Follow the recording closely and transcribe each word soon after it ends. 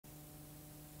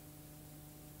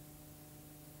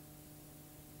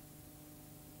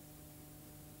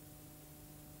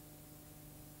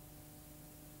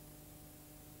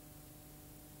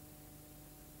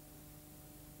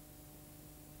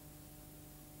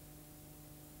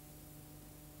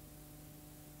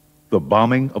The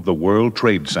bombing of the World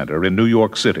Trade Center in New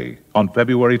York City on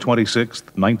February 26,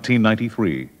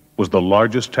 1993, was the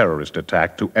largest terrorist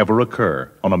attack to ever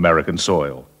occur on American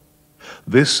soil.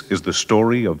 This is the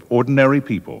story of ordinary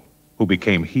people who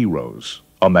became heroes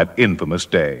on that infamous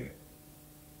day.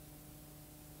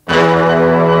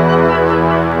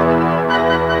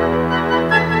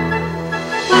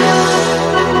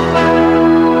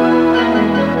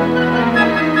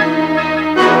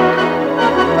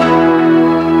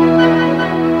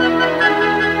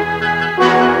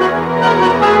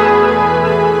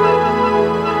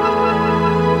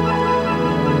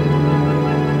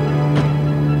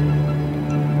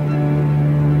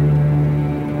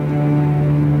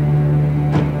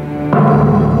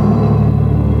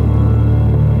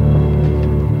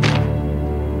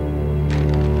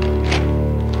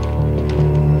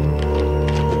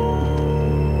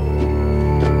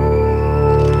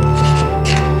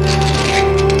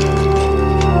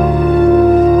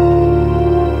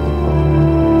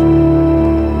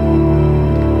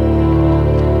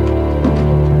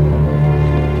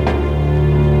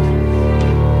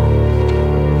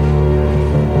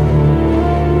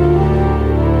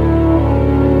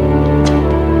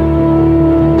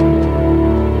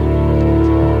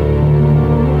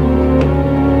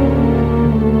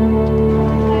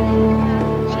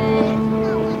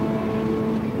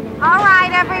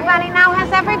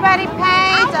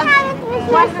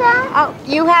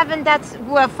 That's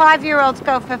where 5-year-olds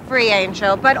go for free,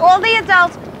 Angel. But all the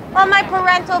adults, all my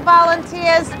parental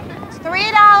volunteers, it's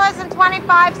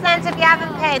 $3.25 if you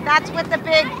haven't paid. That's with the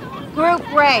big group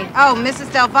rate. Oh,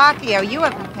 Mrs. Del Vecchio, you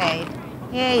haven't paid.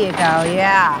 Here you go,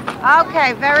 yeah.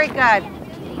 Okay, very good.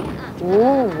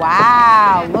 Ooh,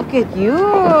 wow, look at you.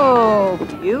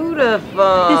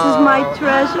 Beautiful. This is my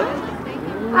treasure.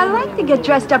 I like to get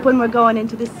dressed up when we're going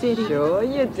into the city. Sure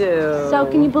you do. So,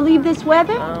 can you believe this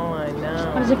weather? Oh, I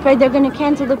know. I was afraid they're going to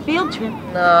cancel the field trip.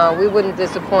 No, we wouldn't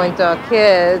disappoint our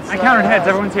kids. I counted heads.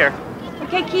 Everyone's here.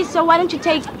 Okay, Keith, so why don't you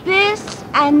take this,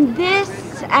 and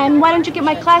why don't you get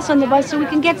my class on the bus so we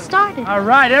can get started? All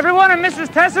right, everyone in Mrs.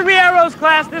 Tesariero's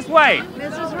class this way.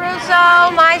 Mrs.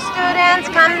 Russo, my students,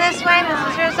 come this way.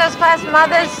 Mrs. Russo's class,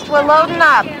 mothers, we're loading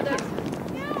up.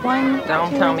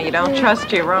 Don't tell me you don't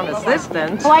trust your own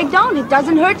assistant. Oh, I don't. It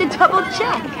doesn't hurt to double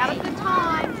check. Have a good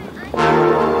time.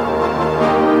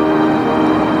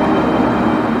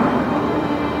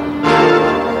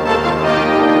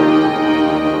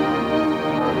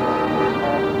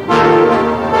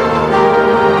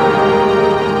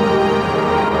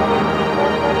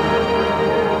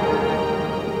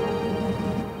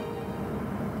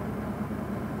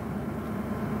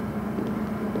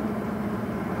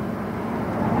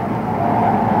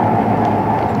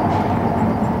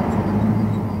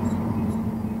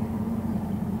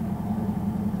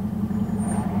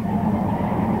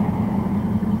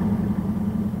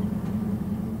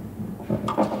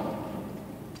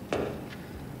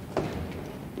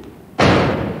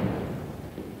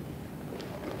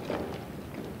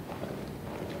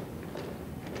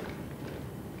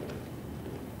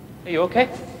 Are you okay?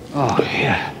 Oh,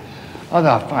 yeah. Oh,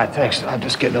 no, fine, thanks. I'm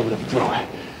just getting over the flu.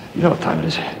 You know what time it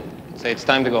is? I'd say it's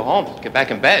time to go home. Get back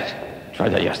in bed. Tried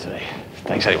that yesterday.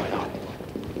 Thanks anyway, though.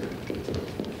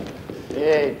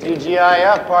 Hey,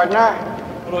 TGIF, partner.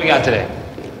 What do we got today?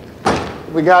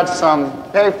 We got some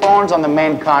pay phones on the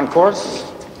main concourse,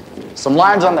 some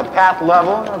lines on the path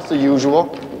level, that's the usual.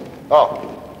 Oh,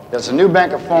 there's a new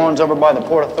bank of phones over by the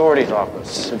Port Authority's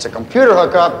office. It's a computer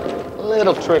hookup, a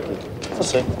little tricky. We'll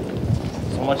see.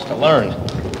 So much to learn.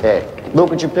 Hey,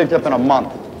 look what you picked up in a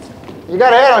month. You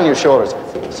got a head on your shoulders.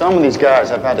 Some of these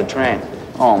guys I've had to train.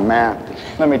 Oh, man,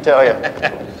 let me tell you.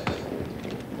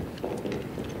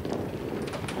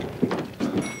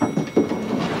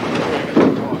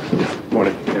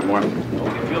 Morning. Good morning.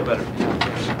 Hope you feel better.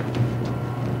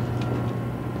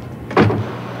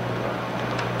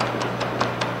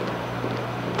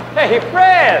 Hey,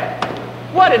 Fred!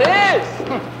 What it is?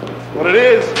 What it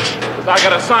is I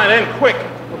gotta sign in quick.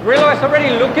 Grillo is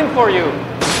already looking for you.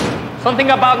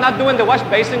 Something about not doing the wash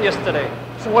basin yesterday.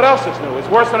 So what else is new? It's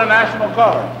worse than a National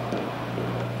Guard.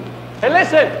 Hey,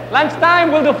 listen,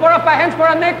 lunchtime, we'll do 4 or 5 hands for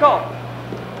a nickel.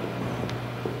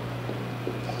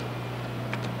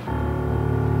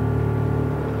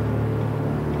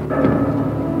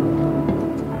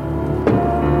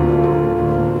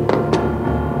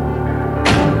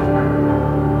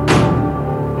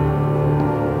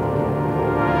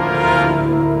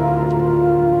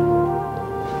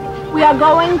 We are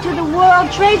going to the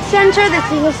World Trade Center. This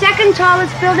is the second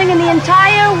tallest building in the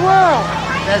entire world.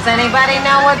 Does anybody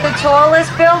know what the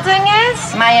tallest building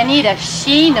is? My Anita,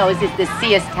 she knows it's the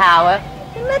Sears Tower.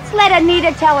 Let's let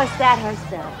Anita tell us that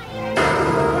herself.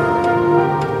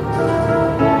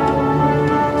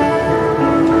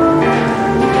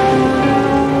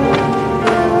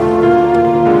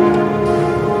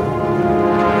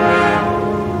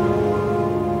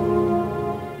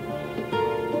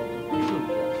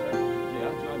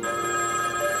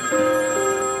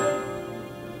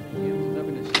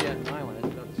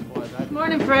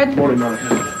 Morning, Fred. Morning,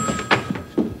 Monica.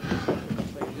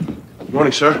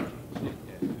 Morning, sir.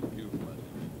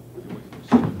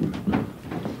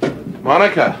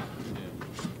 Monica,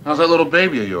 how's that little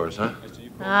baby of yours,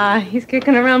 huh? He's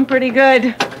kicking around pretty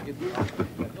good.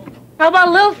 How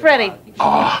about Lil Freddie?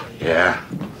 Oh, yeah.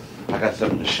 I got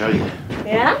something to show you.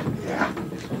 Yeah? Yeah.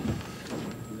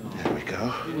 There we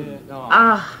go.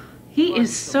 He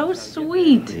is so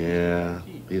sweet. Yeah,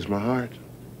 he's my heart.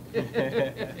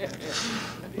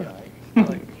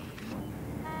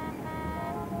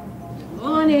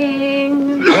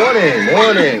 Morning.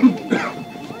 Morning.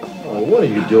 Oh, what are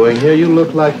you doing here? You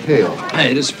look like hell.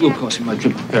 Hey, this flu costing my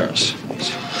trip to Paris.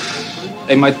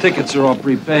 Hey, my tickets are all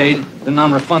prepaid. They're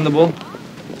non-refundable.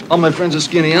 All my friends are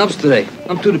skinny ups today.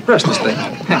 I'm too depressed to stay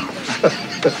home.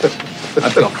 I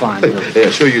feel fine, really. Yeah,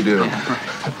 sure you do.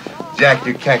 Jack,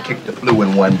 you can't kick the flu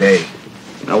in one day.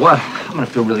 You know what? I'm gonna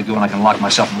feel really good when I can lock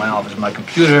myself in my office with my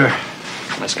computer,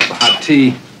 nice cup of hot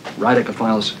tea, write echo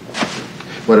files.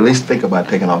 Well, at least think about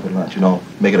taking off at lunch, you know.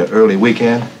 Make it an early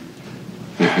weekend.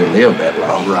 If you live that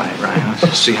long. Right.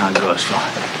 Let's see how it goes, Phil.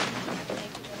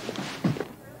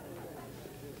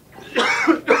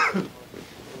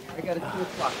 I got it 2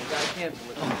 o'clock. I gotta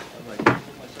cancel it.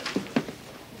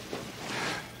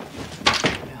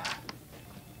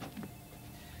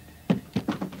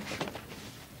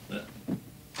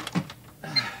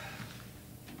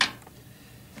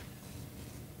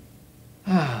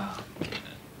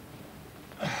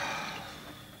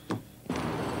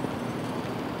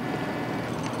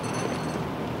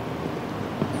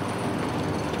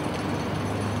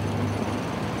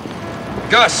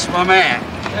 Gus, my man.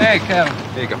 Hey, Kevin.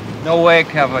 There you go. No way,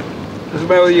 Kevin. What's the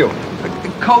matter with you? The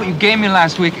coat you gave me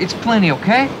last week, it's plenty,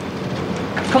 okay?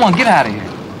 Come on, get out of here.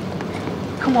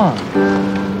 Come on.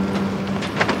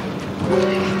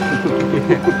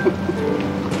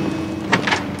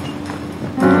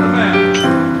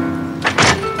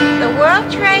 The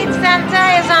World Trade Center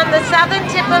is on the southern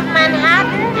tip of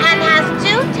Manhattan and has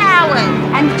 2 towers.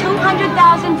 And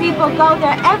 200,000 people go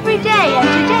there every day. And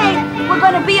today, we're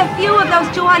going to be a few of those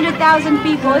 200,000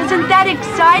 people. Isn't that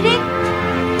exciting?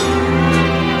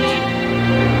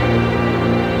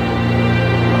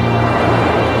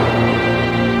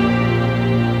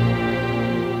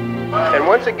 And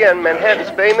once again, Manhattan's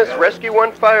famous Rescue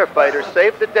 1 firefighters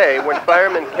saved the day when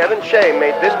fireman Kevin Shea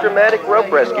made this dramatic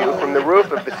rope rescue from the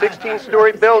roof of the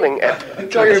 16-story building at...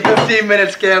 Took you 15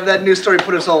 minutes, Kev. That news story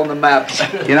put us all on the map.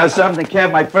 You know something,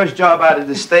 Kev? My first job out of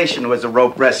the station was a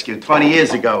rope rescue 20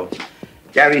 years ago.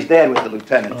 Gary's dad was the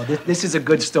lieutenant. Oh, this is a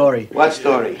good story. What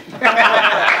story?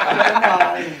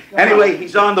 Anyway,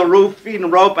 he's on the roof feeding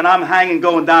rope, and I'm hanging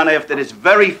going down after this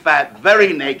very fat,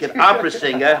 very naked opera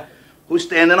singer who's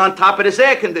standing on top of this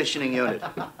air conditioning unit.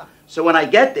 So when I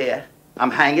get there,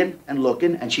 I'm hanging and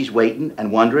looking, and she's waiting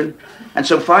and wondering. And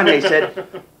so finally I said,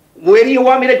 "Where do you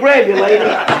want me to grab you, lady?"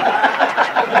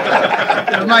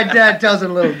 My dad tells it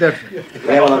a little different.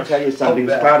 Yeah, well, I'll tell you something. He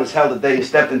was proud as hell the day he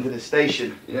stepped into the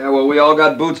station. Yeah, well, we all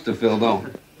got boots to fill, don't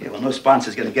we? Yeah, well, no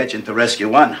sponsor's gonna get you into Rescue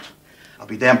 1. I'll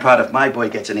be damn proud if my boy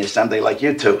gets in here someday like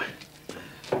you two.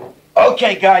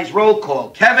 Okay, guys, roll call.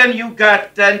 Kevin, you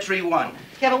got entry 1.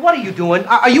 Kevin, what are you doing?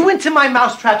 Are you into my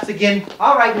mousetraps again?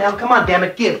 All right, now, come on, damn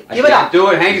it, give it up. Do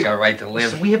it, Hank's got a right to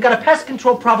live. Listen, we have got a pest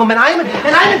control problem, and I'm in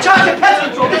charge of pest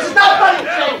control. This is not funny,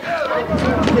 Shea.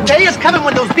 The day is coming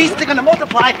when those beasts are going to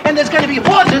multiply, and there's going to be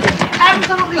hordes,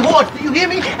 absolutely hordes. Do you hear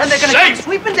me? And they're going to come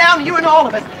sweeping down you and all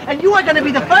of us, and you are going to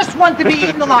be the first one to be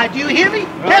eaten alive. Do you hear me?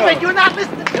 Kevin, you're not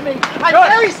listening to me. I'm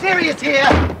very serious here.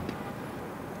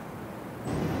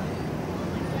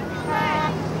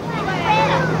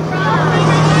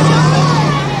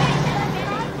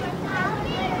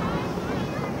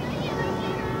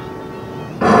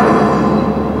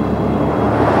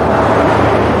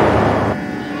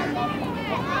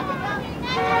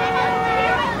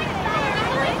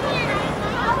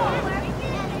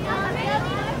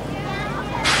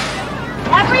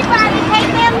 Everybody,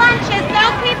 take their lunches.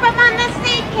 Don't keep them on the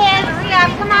seat, kids. Hurry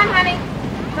up. Come on, honey.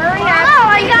 Hurry up. Oh,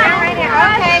 I got it. Right here.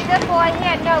 Okay, good boy.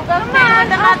 Here, no, go stand with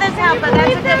the mother's helper.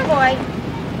 That's a good boy.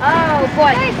 Oh,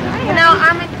 boy. You know,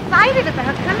 I'm excited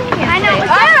about coming here. I know. today.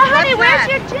 Sarah, honey, what's where's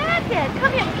that? your jacket?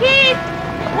 Come here. Keith,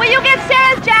 will you get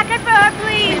Sarah's jacket for her,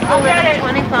 please? I've been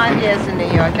 25 years in New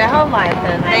New York their whole life,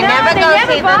 and they I know, never they go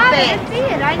never see the bother thing. to see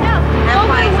it. I know. That's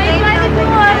why Open, wait by the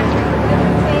door.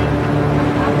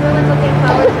 I'm really looking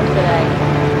forward to today.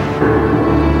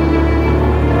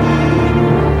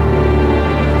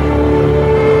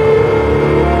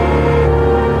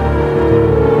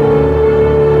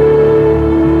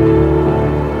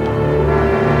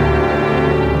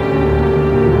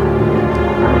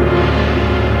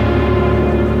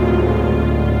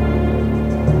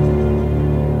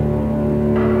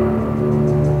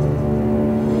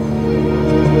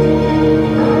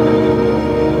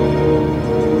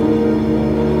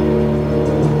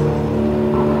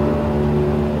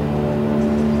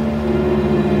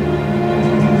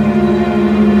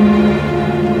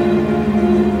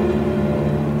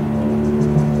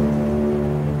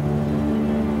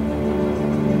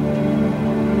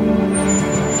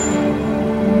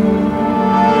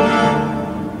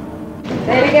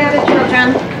 Stay together, children.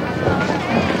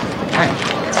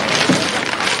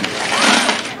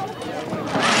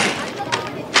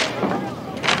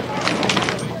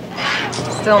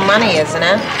 Still money, isn't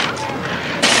it?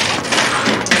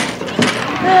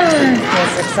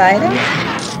 That's exciting.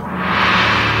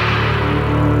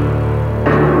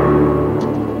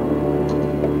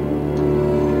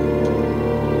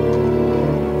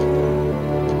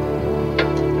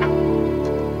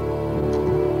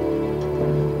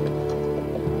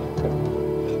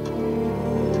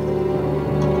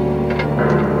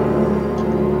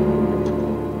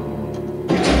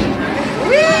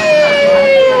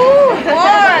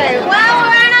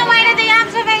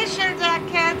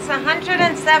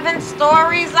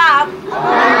 Stories up.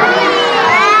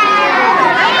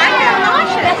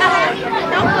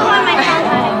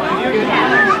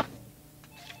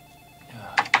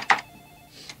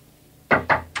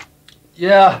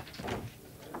 Yeah.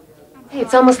 Hey,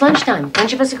 it's almost lunchtime.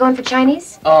 Bunch of us are going for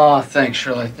Chinese? Oh, thanks,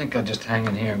 Shirley. I think I'll just hang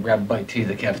in here and grab a bite of tea at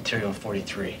the cafeteria on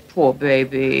 43. Poor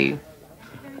baby.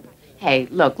 Hey,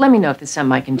 look, let me know if there's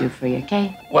something I can do for you,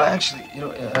 okay? Well, actually,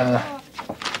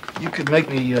 you could make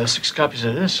me 6 copies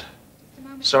of this.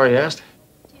 Sorry I asked.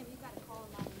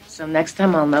 So next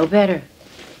time I'll know better.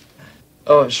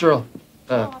 Oh, Cheryl,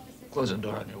 close the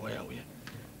door on your way out, will you?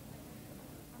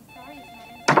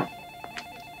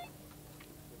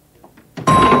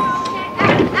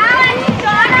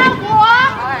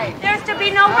 There's to be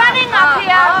no running up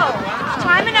here. It's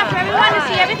time enough for everyone to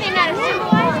see everything at a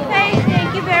civilized pace.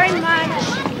 Thank you very much.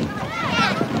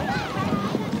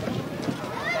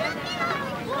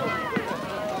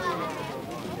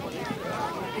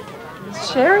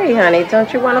 Sherry, honey,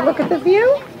 don't you want to look at the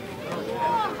view?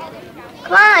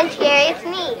 Come on, Sherry, it's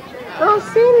me. Oh,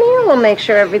 see, Neil will make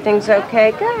sure everything's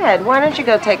okay. Go ahead. Why don't you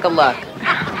go take a look?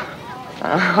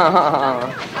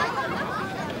 Oh.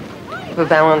 For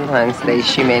Valentine's Day,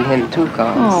 she made him 2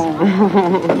 cars.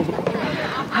 Oh.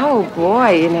 Oh,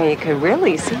 boy, you could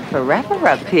really see forever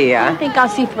up here. I think I'll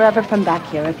see forever from back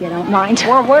here, if you don't mind.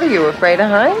 Well, what are you, afraid of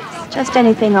heights? Just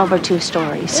anything over 2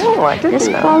 stories. Oh, I didn't know. This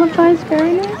qualifies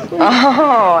very nicely.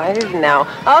 Oh, I didn't know.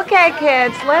 Okay,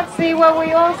 kids, let's see what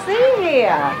we all see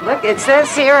here. Look, it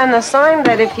says here on the sign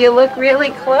that if you look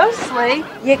really closely,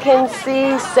 you can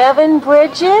see 7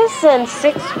 bridges and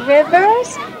 6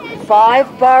 rivers,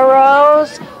 5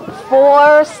 boroughs,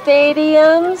 4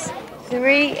 stadiums,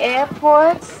 3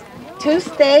 airports, 2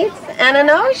 states, and an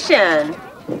ocean.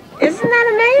 Isn't that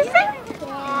amazing?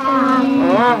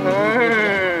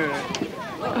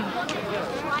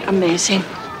 Amazing.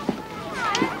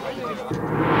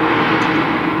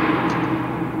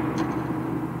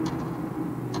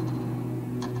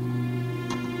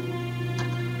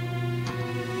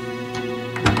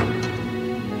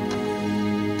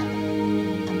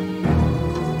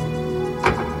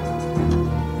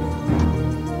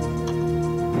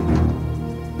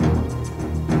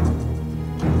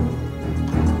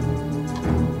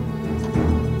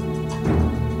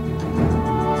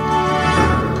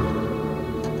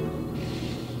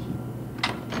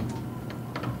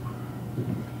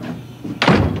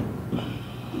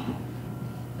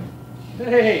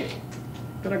 Hey,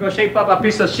 gonna go shape up a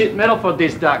piece of sheet metal for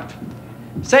this duct.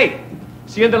 Say,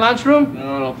 see you in the lunchroom?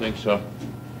 No, I don't think so.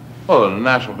 Well, the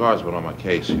National Guard's been on my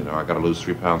case. I gotta lose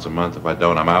 3 pounds a month. If I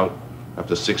don't, I'm out.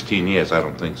 After 16 years, I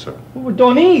don't think so. Well,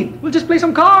 don't eat. We'll just play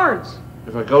some cards.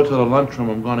 If I go to the lunchroom,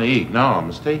 I'm gonna eat. No, I'm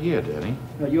gonna stay here, Danny.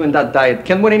 No, you and that diet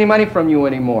can't win any money from you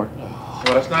anymore. Well,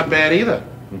 that's not bad either.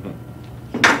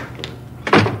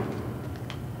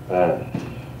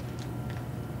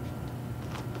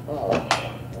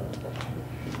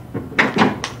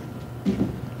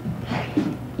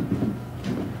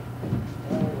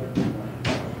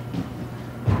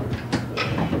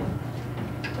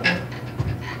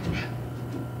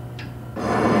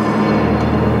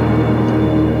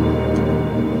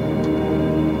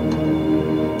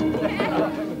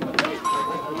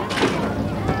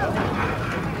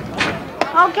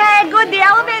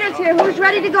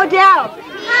 ready to go down.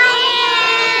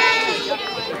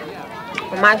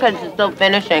 My kids are still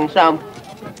finishing, so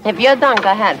if you're done,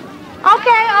 go ahead.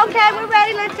 Okay, we're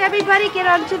ready. Let's everybody get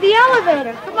onto the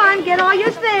elevator. Come on, get all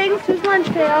your things. Who's lunch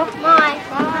pail? Mine.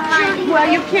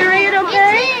 Well, you carry it,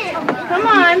 okay? Come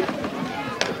on.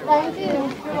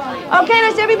 Okay,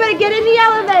 let's everybody get in the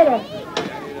elevator.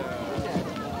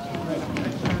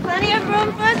 Plenty of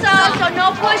room for us all, so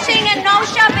no pushing and no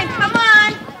shoving. Come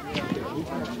on.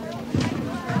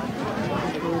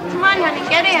 Come on, honey,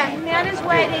 get in. Man is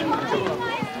waiting.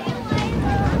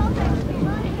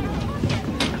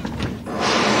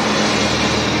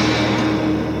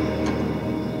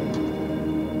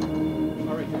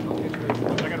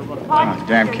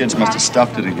 Damn kids must have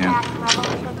stuffed it again.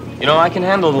 You know, I can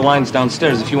handle the lines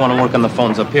downstairs if you want to work on the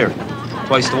phones up here.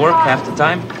 Twice the work, half the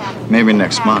time? Maybe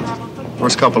next month.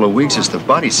 First couple of weeks is the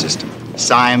buddy system.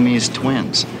 Siamese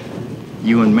twins.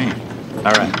 You and me.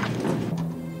 All right.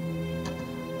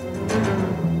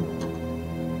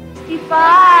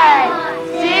 55,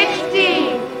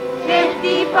 60,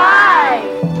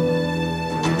 55.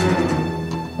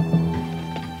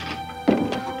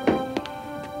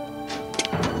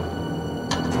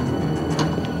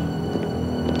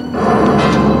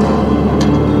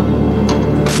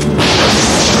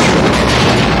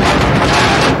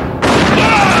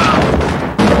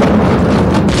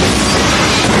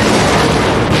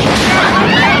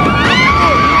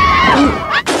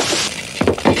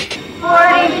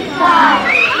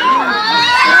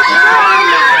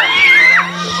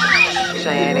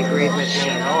 Shea ain't agreed with me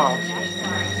at all.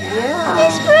 Yeah.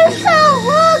 Miss Russo,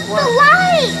 look, the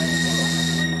light.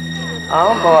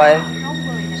 Oh, boy.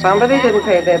 Somebody didn't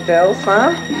pay their bills,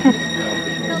 huh?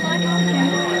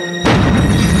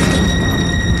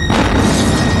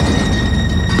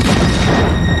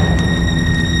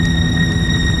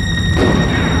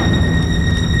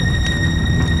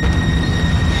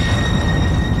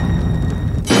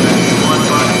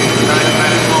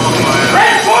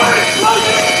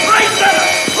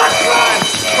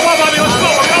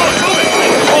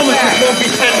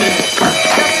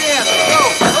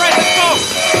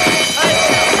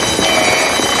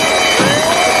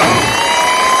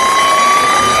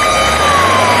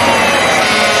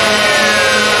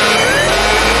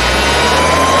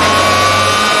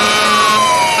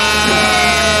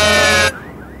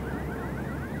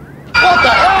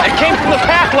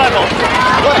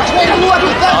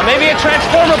 Maybe a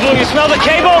transformer blew. You smell the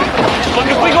cable? Look,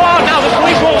 if we go out now, the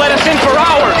police won't let us in for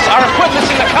hours. Our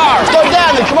equipment's in the car. Let's go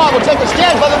down then. Come on, we'll take a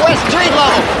stand by the West Street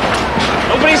level.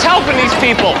 Nobody's helping these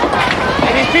people.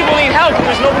 And these people need help, and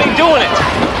there's nobody doing it.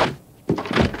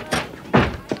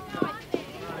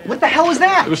 What the hell was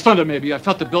that? It was thunder, maybe. I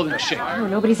felt the building shake. Oh,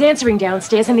 nobody's answering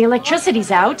downstairs, and the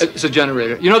electricity's out. It's a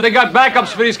generator. You know, they got backups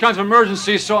for these kinds of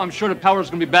emergencies, so I'm sure the power's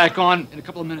going to be back on in a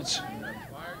couple of minutes.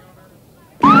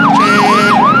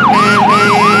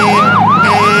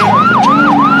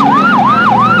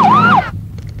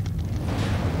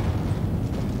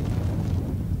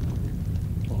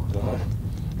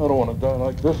 I don't want to die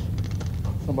like this.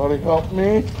 Somebody help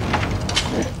me.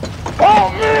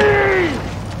 Help me!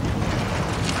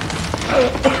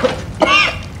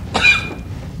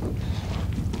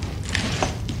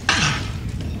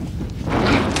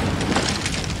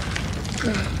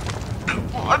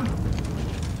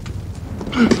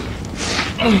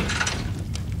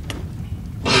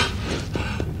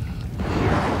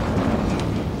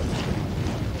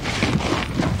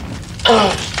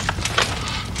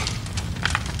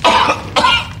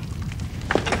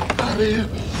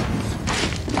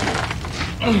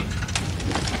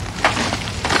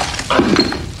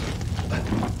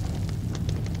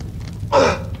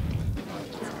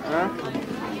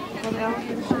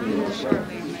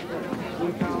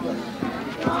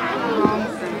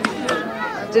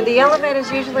 Do the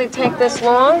elevators usually take this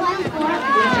long?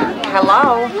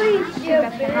 Hello?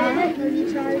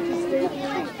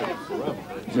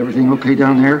 Is everything okay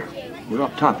down there? We're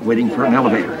up top waiting for an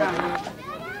elevator.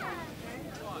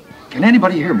 Can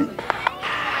anybody hear me?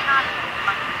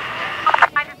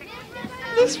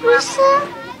 Miss Russo,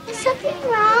 is something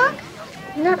wrong?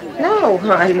 No,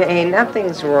 honey,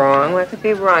 nothing's wrong. What could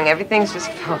be wrong? Everything's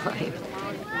just fine.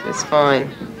 Just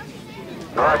fine.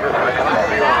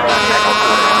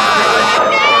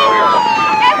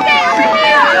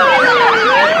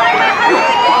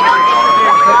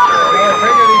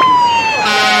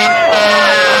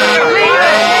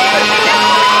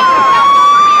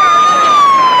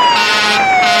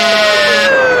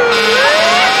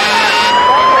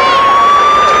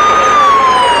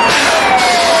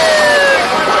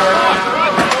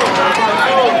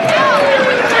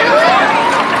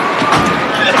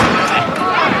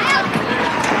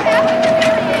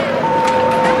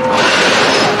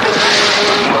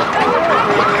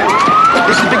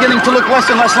 less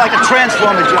and less like a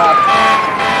transformer job.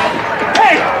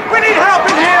 Hey, we need help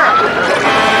in here!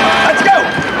 Let's go!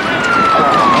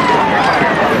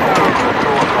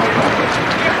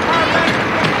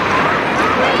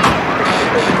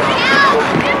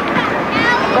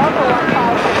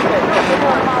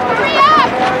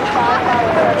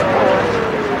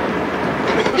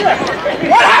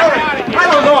 What happened? I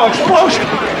don't know. Explosion.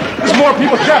 There's more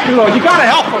people trapped below. You gotta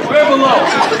help us. We're below.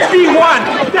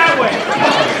 B1. That way.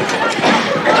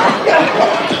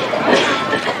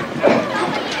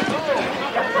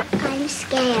 I'm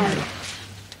scared.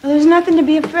 Well, there's nothing to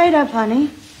be afraid of, honey.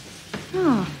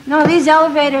 No, these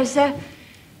elevators, they're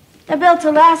built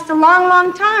to last a long,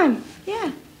 long time.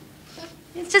 Yeah.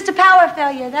 It's just a power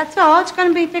failure, that's all. It's going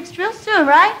to be fixed real soon,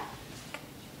 right?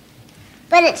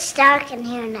 But it's dark in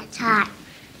here and it's hot.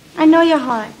 I know you're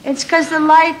hot. It's because the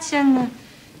lights and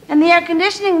the air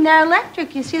conditioning, they're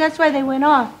electric. You see, that's why they went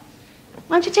off.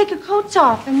 Why don't you take your coats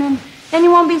off, and then you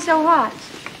won't be so hot.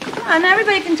 Come on,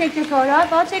 everybody can take their coat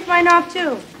off. I'll take mine off,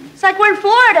 too. It's like we're in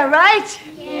Florida, right?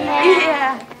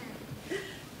 Yeah.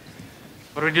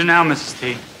 What do we do now, Mrs.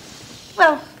 T?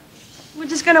 Well, we're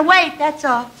just going to wait, that's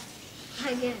all.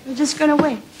 I guess. We're just going to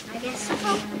wait. I guess so.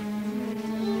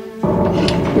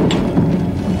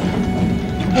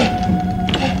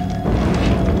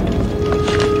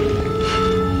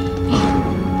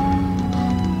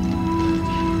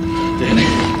 Danny!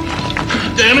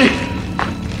 Danny!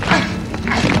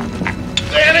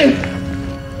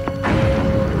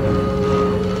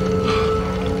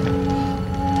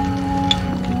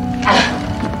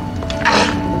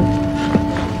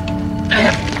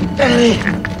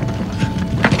 Danny!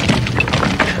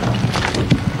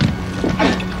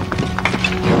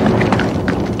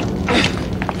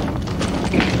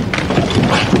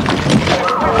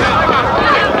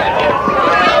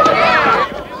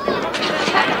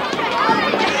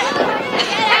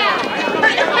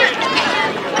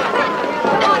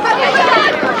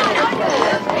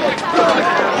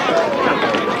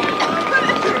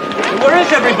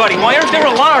 Why aren't there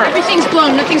alarms? Everything's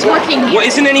blown. Nothing's working here. Well,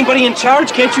 isn't anybody in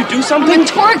charge? Can't you do something? I'm a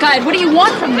tour guide. What do you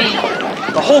want from me?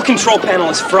 The whole control panel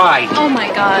is fried. Oh, my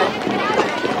God.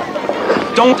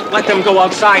 Don't let them go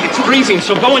outside. It's freezing,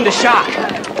 so go into shock.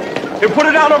 Here, put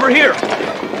it down over here.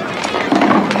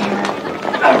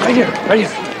 Right here. Right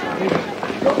here.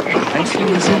 Nice and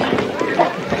easy.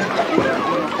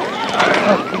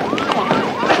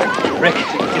 Rick,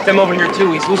 get them over here,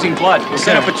 too. He's losing blood. We'll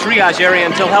set up a triage area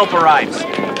until help arrives.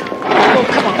 Oh,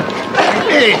 come on.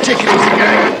 Hey, take it easy,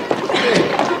 guy.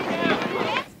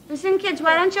 Listen, kids,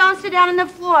 why don't you all sit down on the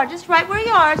floor? Just right where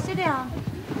you are. Sit down.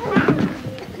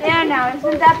 There now.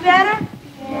 Isn't that better?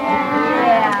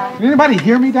 Yeah. Can anybody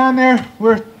hear me down there?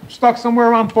 We're stuck somewhere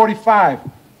around 45.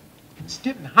 It's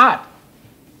getting hot.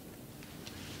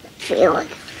 Feeling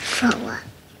full.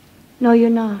 No, you're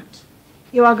not.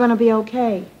 You are going to be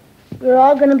okay. We're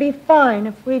all going to be fine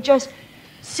if we just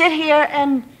sit here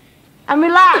and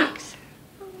relax.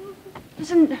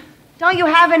 Listen, don't you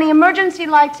have any emergency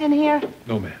lights in here?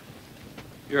 No, ma'am.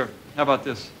 Here, how about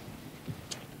this?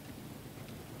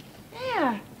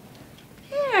 Here,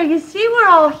 you see we're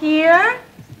all here.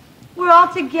 We're all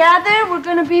together. We're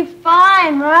going to be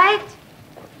fine, right?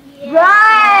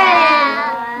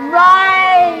 Yeah.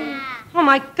 Right. Oh,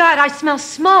 my God, I smell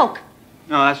smoke.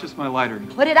 No, that's just my lighter.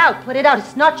 Put it out, put it out.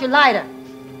 It's not your lighter.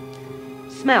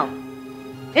 Smell.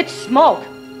 It's smoke.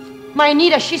 My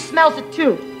Anita, she smells it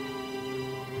too.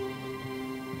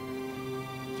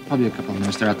 Probably a couple of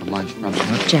minutes. They're at the lunch.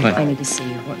 Jack, I need to see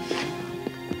you.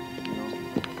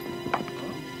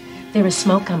 There is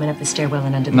smoke coming up the stairwell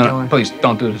and under the door. No, please,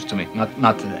 don't do this to me.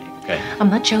 Not today, okay? I'm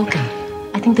not joking.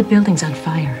 I think the building's on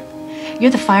fire.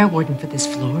 You're the fire warden for this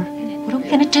floor. What are we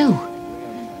gonna do?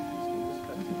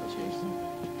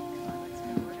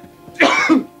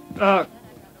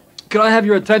 Can I have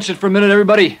your attention for a minute,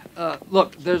 everybody?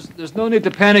 Look, there's no need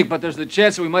to panic, but there's the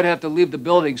chance that we might have to leave the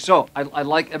building. So I'd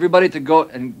like everybody to go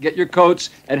and get your coats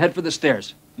and head for the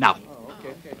stairs. Now.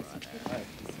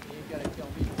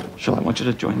 Shell, I want you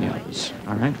to join the office,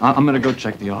 all right? I'm going to go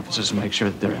check the offices and make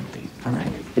sure that they're empty, all right?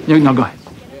 No, go ahead.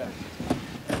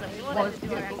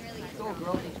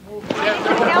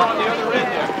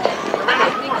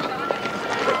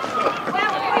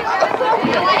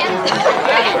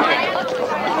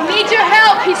 We need your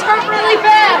help. He's hurt really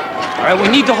bad. All right, we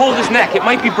need to hold his neck. It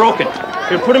might be broken.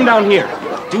 Here, put him down here.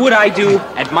 Do what I do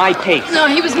at my pace. No,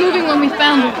 he was moving when we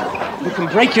found him. You can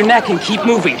break your neck and keep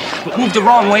moving. But move the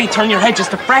wrong way, turn your head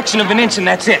just a fraction of an inch, and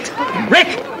that's it. Rick!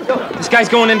 This guy's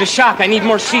going into shock. I need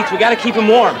more seats. We gotta keep him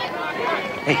warm.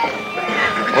 Hey,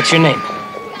 what's your name?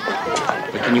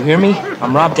 Hey, can you hear me?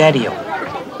 I'm Daddio.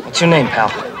 What's your name, pal?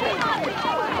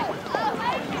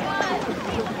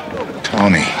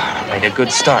 Tony. Made a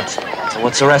good start. So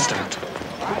what's the rest of it?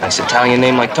 Nice Italian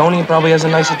name like Tony probably has a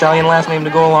nice Italian last name to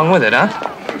go along with it, huh?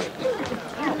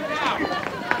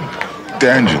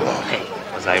 D'Angelo. Hey,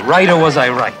 was I right or was I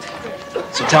right?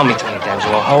 So tell me, Tony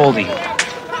D'Angelo, how old are you?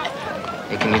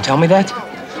 Hey, can you tell me that?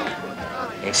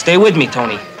 Hey, stay with me,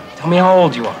 Tony. Tell me how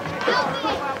old you are.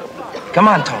 Come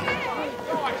on, Tony.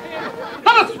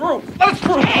 Let us through! Let us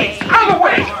through, please! Out of the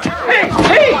way! Hey!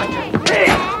 Hey! Hey!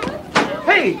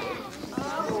 Hey!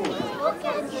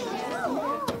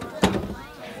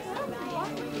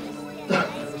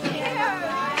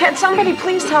 Can somebody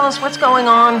please tell us what's going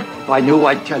on? If I knew,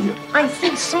 I'd tell you. I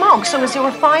see smoke, so is there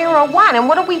a fire or what? And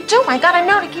what do we do? I gotta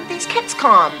know to keep these kids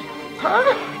calm.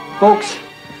 Huh? Folks,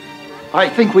 I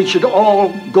think we should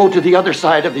all go to the other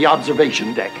side of the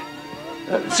observation deck.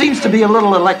 Seems to be a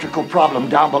little electrical problem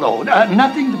down below.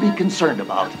 Nothing to be concerned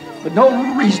about, but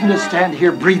no reason to stand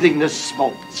here breathing this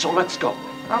smoke. So let's go.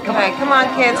 Okay, come on,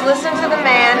 kids. Listen to the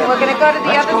man. We're going to go to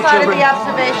the other side of the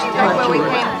observation deck where we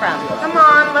came from. Come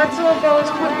on, let's all go as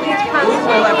quickly as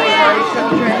possible, everyone.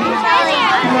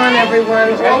 Come on,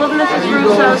 everyone. All of Mrs.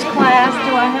 Russo's class.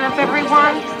 Do I have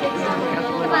everyone?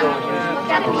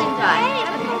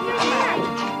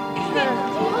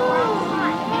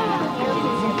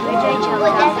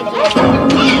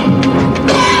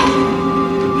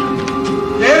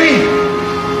 Daddy!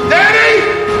 Daddy!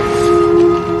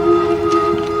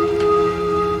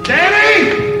 Daddy!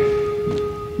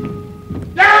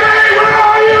 Daddy, where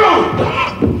are you?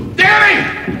 Daddy!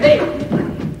 Hey!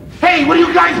 Hey, what are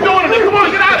you guys doing in there? Come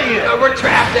on, get out of here! We're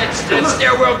trapped. That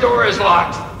stairwell door is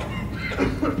locked.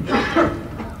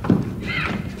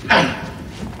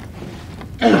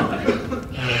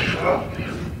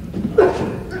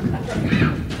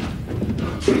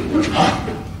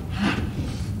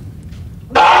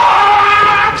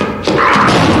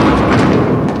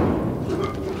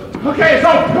 Okay, it's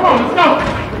over. Come on, let's go.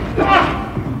 Come on.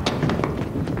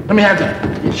 Let me have that.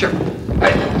 Yeah, sure.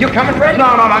 You coming, Fred? No,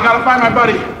 I gotta find my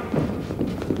buddy.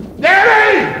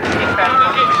 Daddy!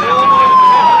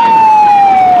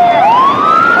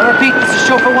 I repeat, this is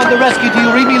chauffeur one to rescue. Do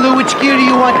you read me, Lou? Which gear do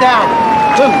you want down?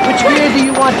 Lou, which gear do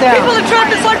you want down? People are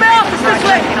trapped inside my office this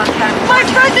way. My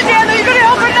friends are down there. You gonna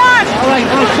help or not? All right,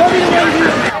 now show me the way to do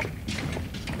it.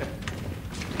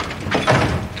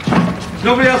 There's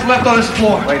nobody else left on this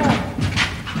floor. Wait a minute.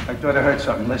 I thought I heard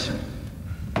something. Listen.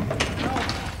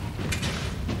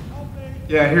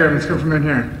 Yeah, here, let's go from in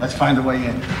here. Let's find a way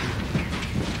in.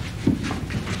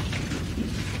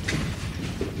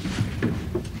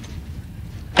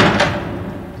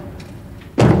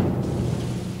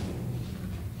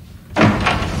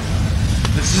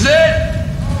 This is it.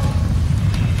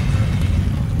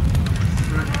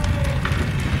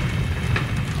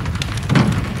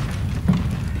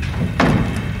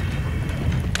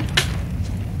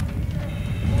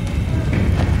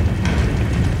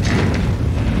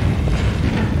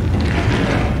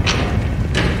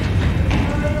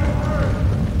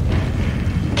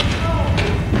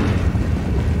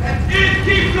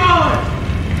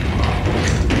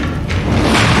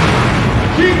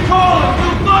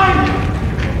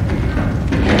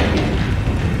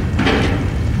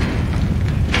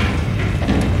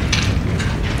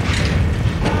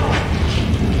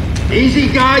 Easy,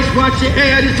 guys. Watch your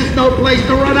head. This is no place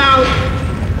to run out.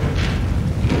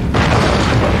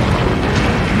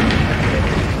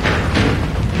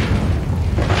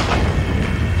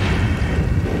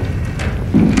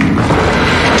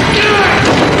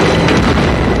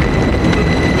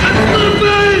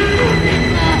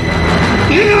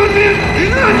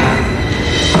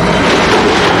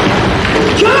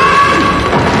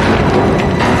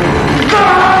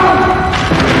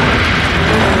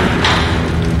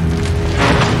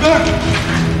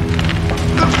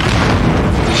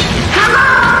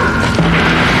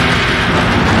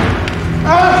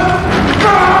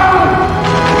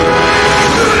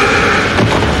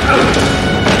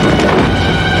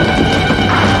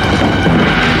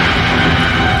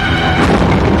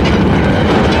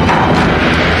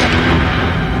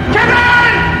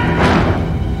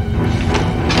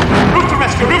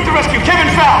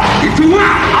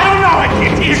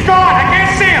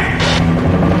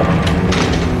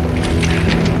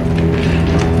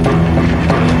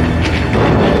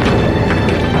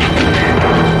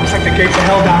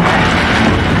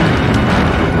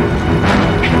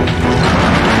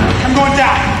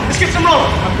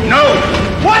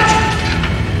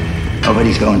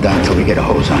 Nobody's going down until we get a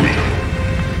hose on it.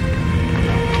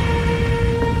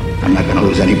 I'm not gonna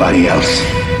lose anybody else.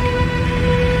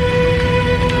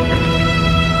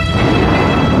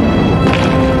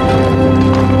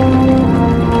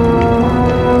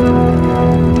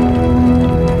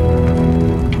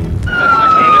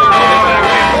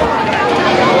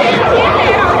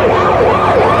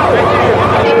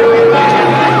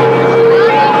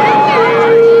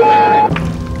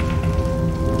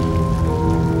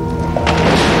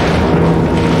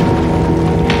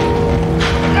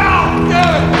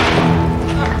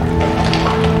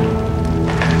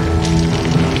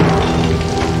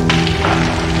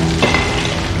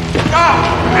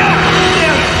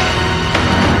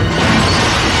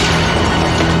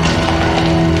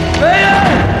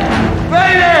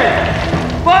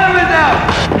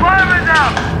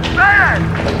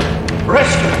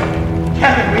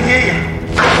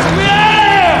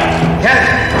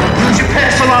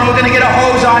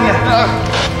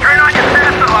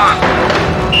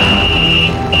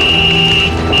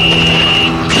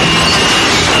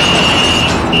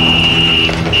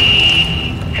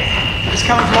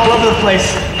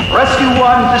 place. Rescue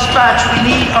 1, dispatch. We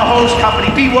need a hose company.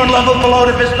 B1 level below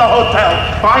the Vista Hotel.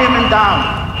 Fireman down.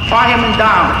 Fireman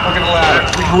down. Look at the ladder.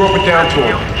 We can rope it down to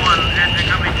him.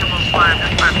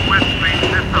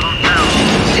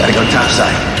 Gotta go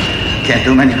topside. Can't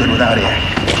do him any good without air.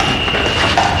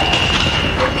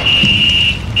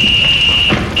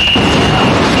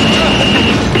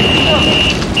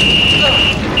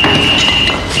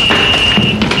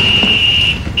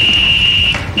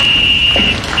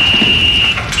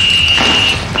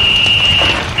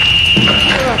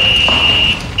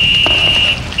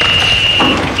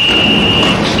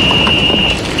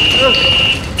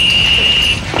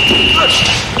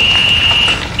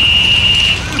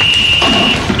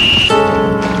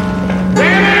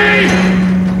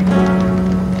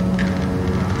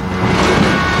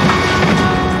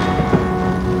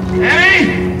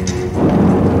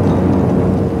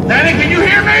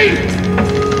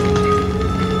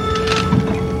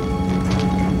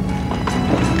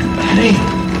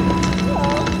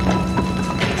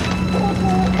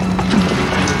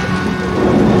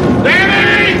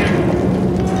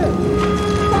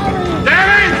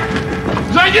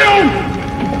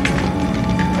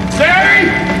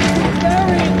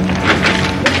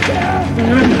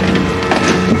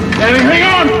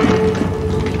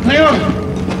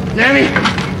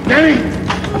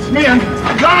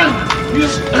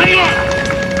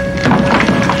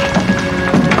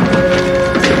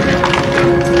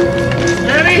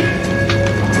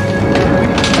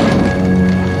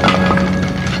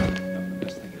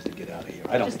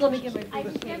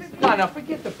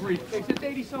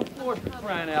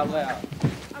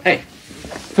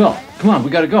 We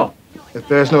gotta go. If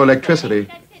there's no electricity,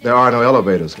 there are no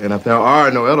elevators. And if there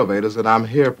are no elevators, then I'm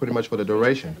here pretty much for the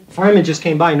duration. Fireman just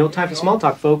came by. No time for small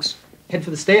talk, folks. Head for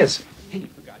the stairs. Hey,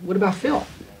 what about Phil?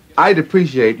 I'd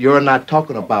appreciate you're not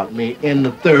talking about me in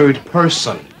the third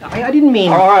person. I didn't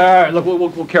mean... All right. Look,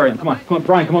 we'll carry him. Come on,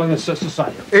 Brian, come on, let's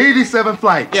decide. 87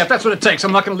 flights. Yeah, if that's what it takes.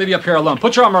 I'm not gonna leave you up here alone.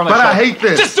 Put your arm around my shoulder. But I hate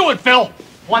this. Just do it, Phil.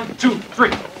 1, 2,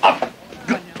 3, up.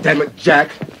 God damn it,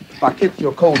 Jack. If I kick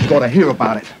your code's gonna hear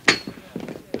about it.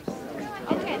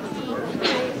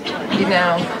 You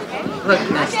know, look,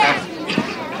 mister.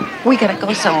 We gotta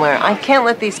go somewhere. I can't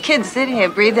let these kids sit here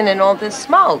breathing in all this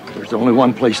smoke. There's only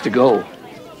one place to go.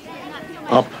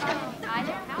 Up.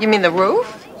 You mean the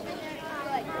roof?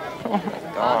 Oh, my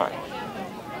God.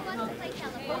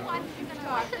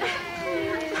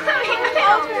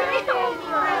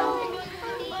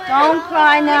 Don't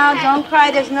cry now. Don't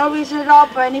cry. There's no reason at all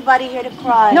for anybody here to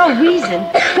cry. No reason?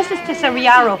 Mrs.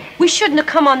 Tesariaro, we shouldn't have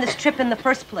come on this trip in the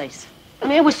first place. I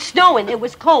mean, it was snowing, it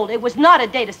was cold, it was not a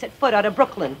day to set foot out of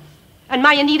Brooklyn. And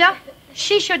my Anita,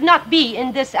 she should not be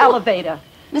in this elevator.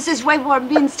 Mrs. Wayborn,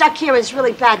 being stuck here is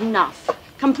really bad enough.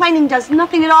 Complaining does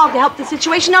nothing at all to help the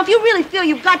situation. Now, if you really feel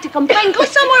you've got to complain, go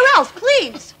somewhere else,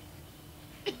 please.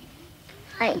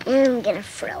 I am gonna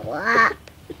throw up.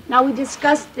 Now, we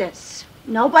discussed this.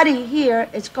 Nobody here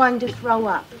is going to throw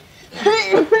up.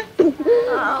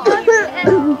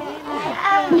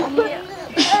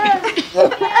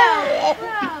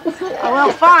 Oh,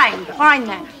 well, fine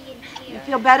then. You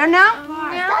feel better now?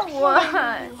 Now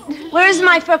what? Where's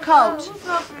my fur coat?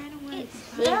 It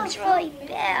feels really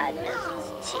bad,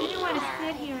 Mrs. T. I don't want to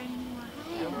sit here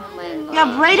anymore. You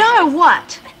have radar or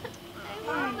what?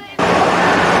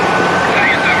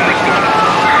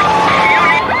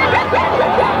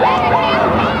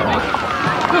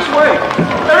 This way!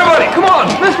 Everybody, come on!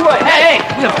 This way! Hey!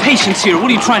 We have patience here. What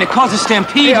are you trying to cause a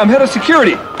stampede? Hey, I'm head of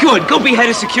security. Good. Go be head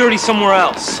of security somewhere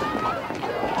else.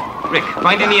 Rick,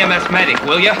 find an EMS medic,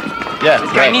 will ya? Yeah.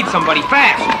 This guy needs somebody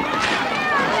fast.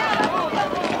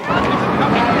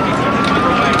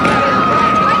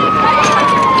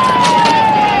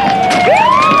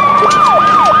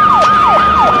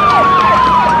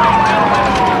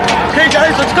 Okay,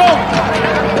 guys, let's go.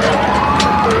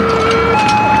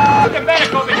 Look at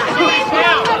medic over here. Somebody's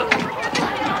down.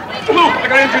 Luke, I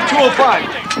got injured 205.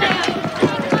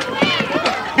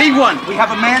 B1, we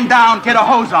have a man down. Get a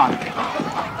hose on.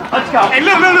 Let's go. Hey,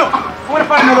 Lou. I want to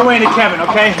find another way in the cabin,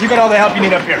 okay? You got all the help you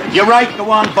need up here. You're right. Go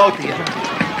on, both of you.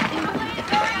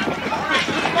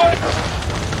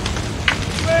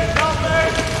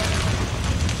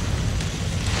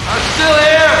 I'm still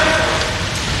here.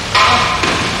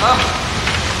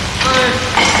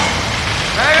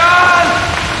 Hang on.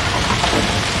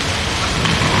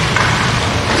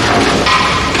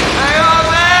 Hang on,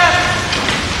 man.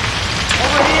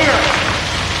 Over here.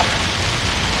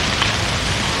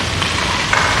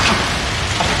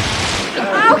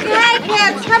 Okay,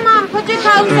 kids, come on, put your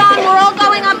coats on. We're all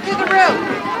going up to the roof.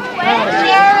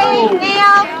 Jerry,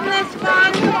 Neil, Miss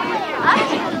Fran.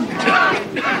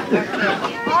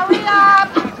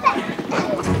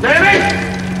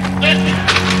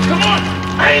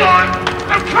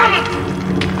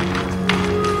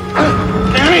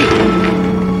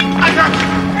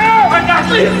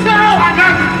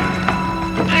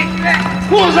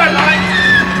 Who's that line?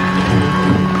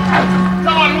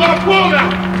 Come on, we're gonna pull now.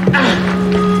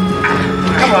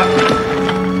 Come on.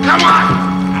 Come on.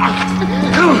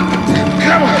 Come on.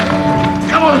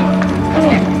 Come on. Come on.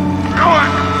 Come on.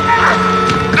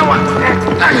 Come on. Come on.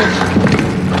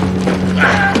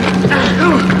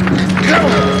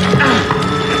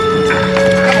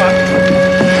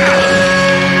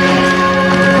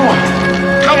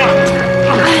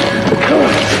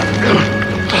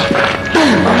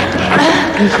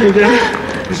 You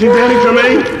see Danny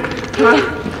Tremaine?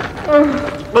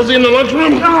 Was he in the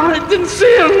lunchroom? No, I didn't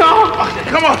see him, no. Okay,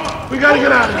 come on. We gotta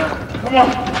get out of here. Come on.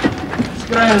 Let's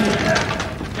get out of here.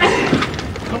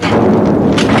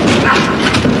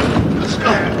 Let's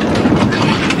go.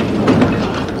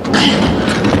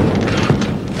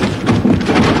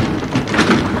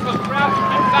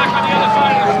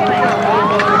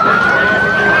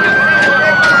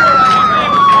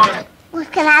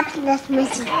 What can happen to us,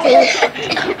 Mrs. T?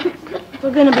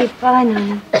 We're gonna be fine,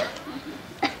 honey.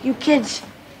 You kids,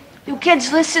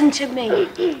 listen to me.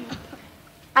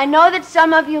 I know that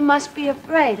some of you must be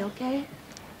afraid, okay?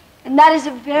 And that is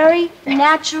a very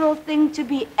natural thing to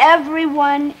be.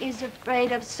 Everyone is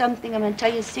afraid of something. I'm gonna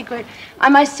tell you a secret. I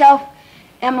myself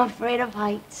am afraid of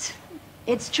heights.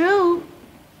 It's true.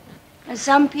 And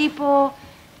some people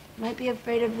might be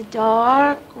afraid of the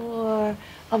dark or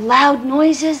of loud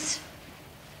noises.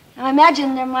 I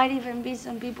imagine there might even be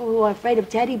some people who are afraid of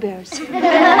teddy bears. Is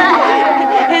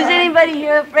anybody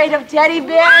here afraid of teddy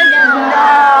bears?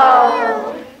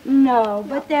 No. No,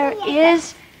 but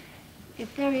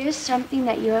if there is something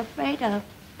that you're afraid of,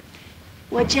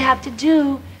 what you have to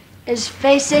do is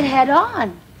face it head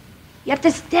on. You have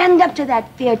to stand up to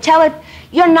that fear. Tell it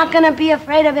you're not going to be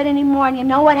afraid of it anymore. And you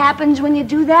know what happens when you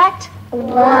do that?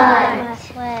 What?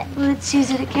 Well, it sees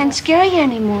that it can't scare you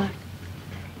anymore.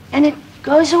 And it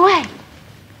goes away.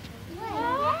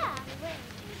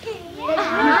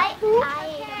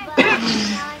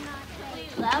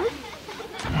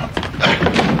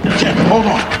 Jim, hold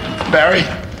on. Barry,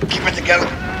 keep it together.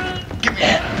 Give me a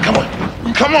hand. Come on.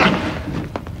 Come on.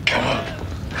 Come on.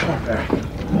 Come on, Barry.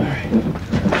 All right.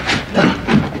 Now,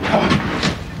 come on.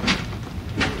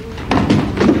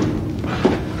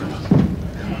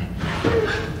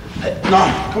 Hey, no,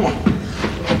 come on.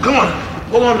 Come on.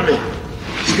 Hold on to me.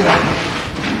 Let's get out.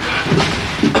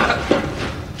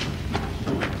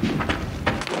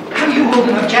 How are you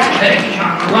holding up Jack? Hey,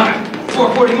 John, run.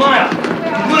 440 mile. You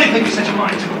can do anything you set your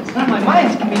mind to. It's not my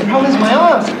mind. The problem is my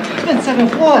arms. I've been 7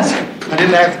 floors. I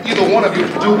didn't ask either one of you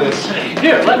to do this.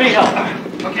 Here, let me help.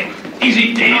 Okay,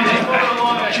 easy, easy.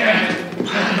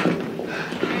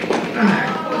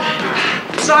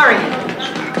 Sorry.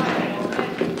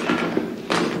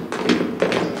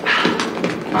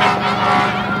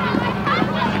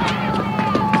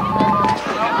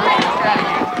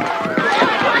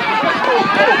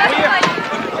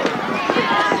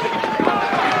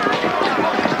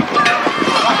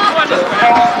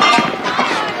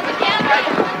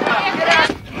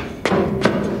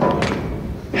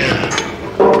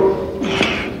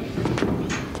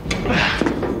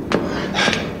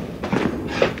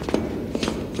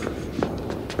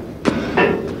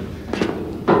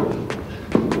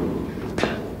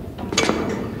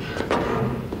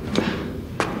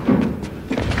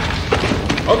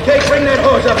 Okay, bring that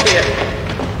hose up here.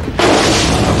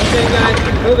 Okay, guys,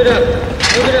 move it up.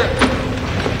 Move it up.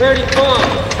 34.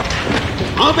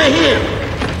 Over here.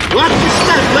 Watch your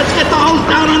step. Let's get the hose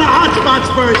down on the hot spots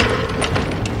first.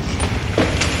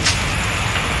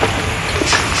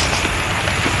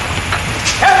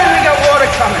 Kevin, we got water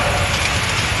coming.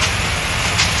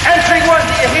 Entry 1,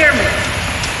 do you hear me?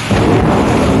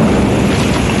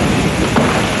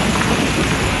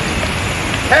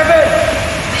 Kevin,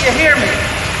 do you hear me?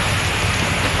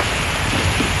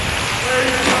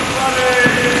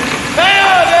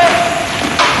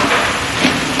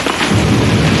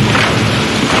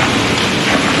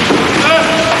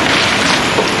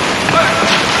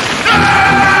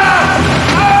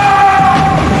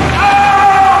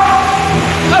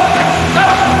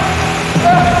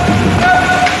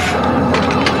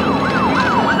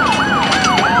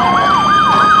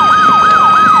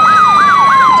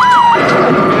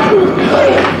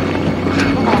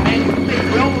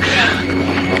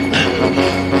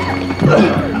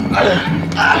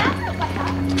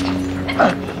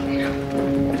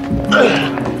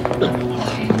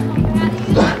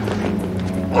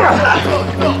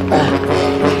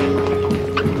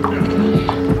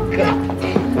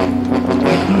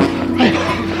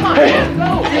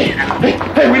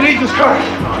 Hey, we need this car.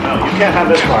 No, you can't have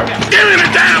this car. Get in the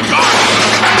damn car!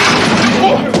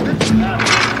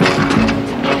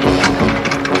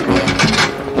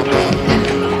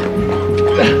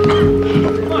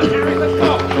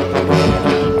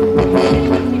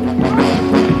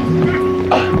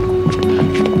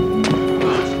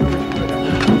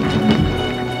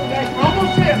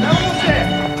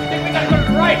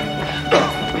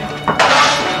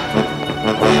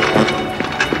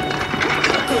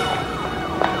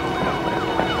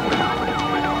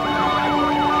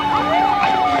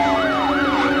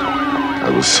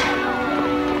 was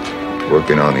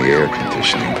working on the air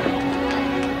conditioning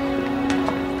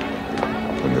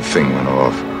when the thing went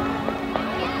off.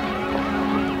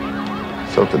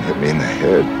 Something hit me in the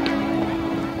head.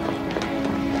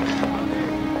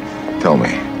 Tell me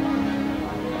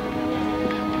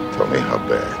how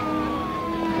bad.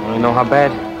 You want to know how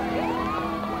bad?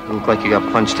 You look like you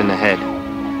got punched in the head.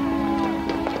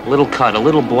 A little cut, a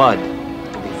little blood.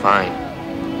 You'll be fine.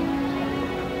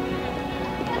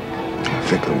 I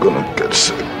think I'm gonna get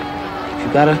sick. If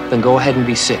you gotta, then go ahead and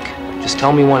be sick. Just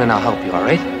tell me when and I'll help you, all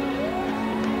right?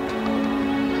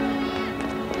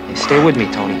 Hey, stay with me,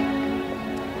 Tony.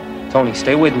 Tony,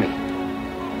 stay with me.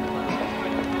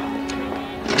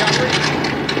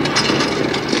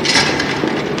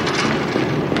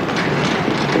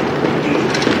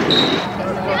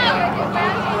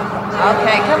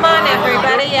 Okay, come on,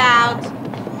 everybody out.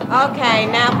 Okay,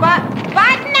 now,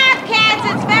 button up, kids.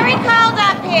 It's very cold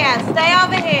up here. Stay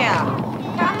over here.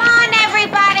 Come on,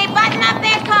 everybody. Button up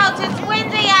their coats. It's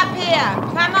windy up here.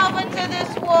 Come over to this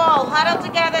wall. Huddle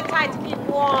together tight to keep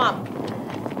warm.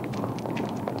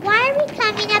 Why are we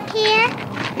coming up here?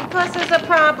 Because there's a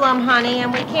problem, honey,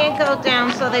 and we can't go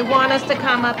down, so they want us to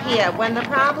come up here. When the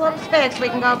problem's fixed, we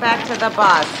can go back to the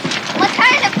bus. What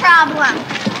kind of problem?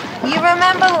 You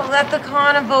remember at the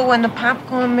carnival when the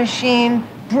popcorn machine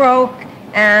broke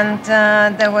and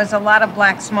there was a lot of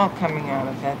black smoke coming out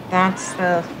of it? That's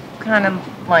the kind of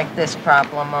like this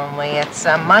problem, only it's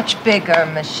a much bigger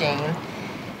machine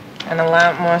and a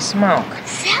lot more smoke.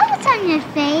 Is that what's on your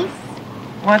face?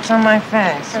 What's on my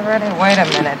face? Already, wait a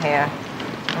minute here.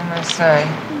 Let me see.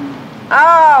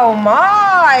 Oh,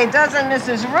 my! Doesn't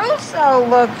Mrs. Russo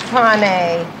look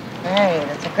funny? Great.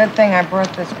 It's a good thing I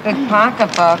brought this big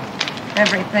pocketbook.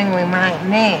 Everything we might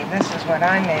need. This is what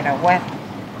I need, a wet,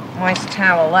 moist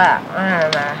towelette.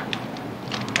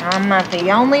 I'm not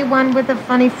the only one with a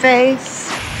funny face.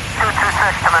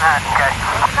 226 to Manhattan,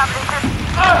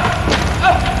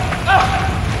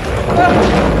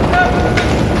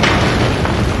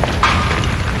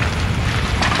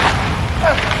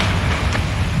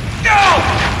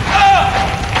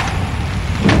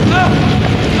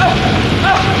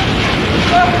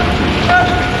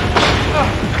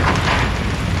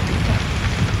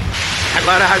 That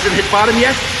ladder hasn't hit bottom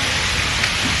yet?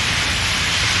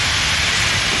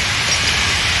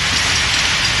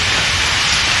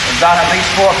 We've got at least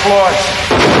 4 floors.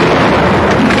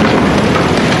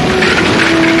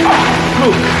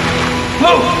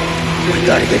 We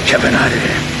gotta get Kevin out of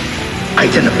there. I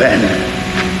didn't abandon him.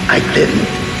 I didn't.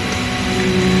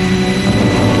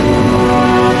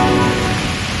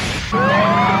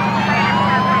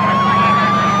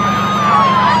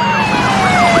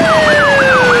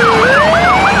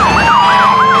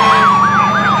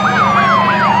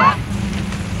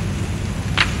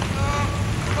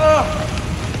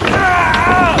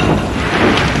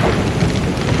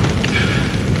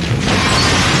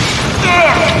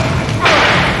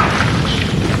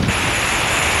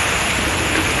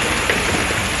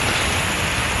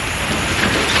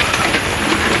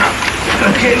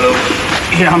 Okay, Luke?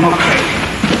 Yeah, I'm okay.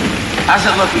 How's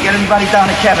it look? You get anybody down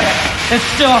to Kevin? It's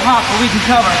still hot, but we can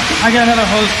cover. I got another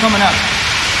hose coming up.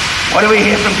 What do we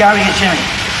hear from Gary and Jimmy?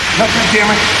 Nothing,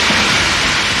 Jimmy.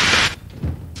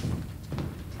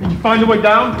 Did you find a way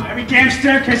down? Every damn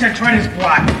staircase I tried is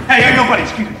blocked. Hey, nobody,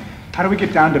 excuse me. How do we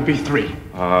get down to B3?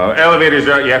 Elevators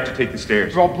are out. You have to take the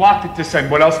stairs. We're all blocked at this end.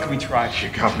 What else can we try? You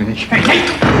got me. Hey!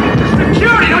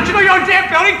 Security! Don't you know your own damn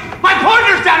building? My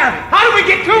partner's down there! How do we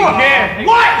get to him? Yeah.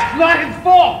 What? It's not his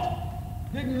fault!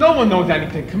 No one knows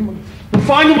anything. Come on. We'll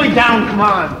find a way down. Come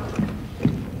on.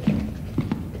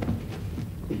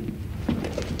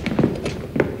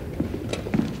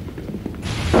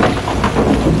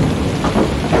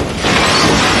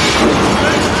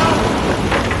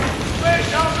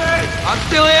 I'm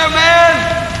still here, man!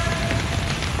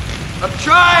 I'm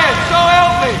trying, so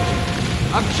help me!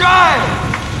 I'm trying!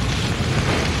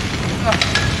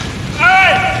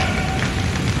 Hey!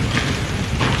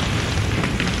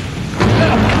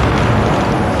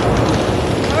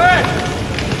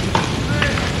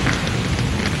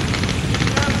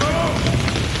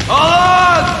 Hold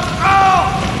on! Oh!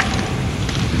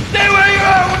 Stay where you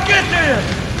are, we'll get to you!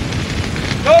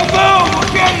 Don't move,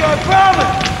 we'll get you, I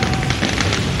promise!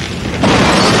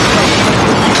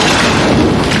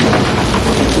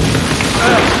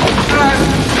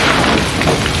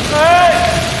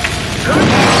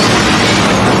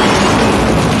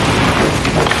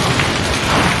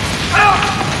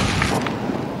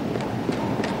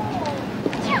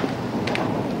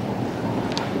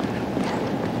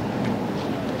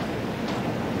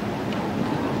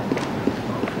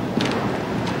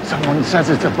 Someone says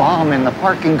it's a bomb in the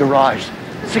parking garage.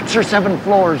 6 or 7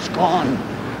 floors gone.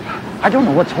 I don't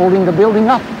know what's holding the building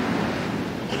up.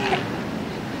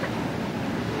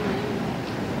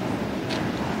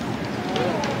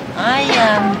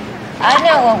 I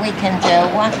know what we can do.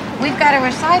 We've got a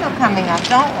recital coming up,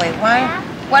 don't we?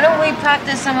 Why don't we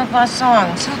practice some of our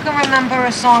songs? Who can remember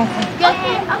a song from...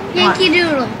 Yankee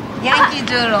Doodle. Yankee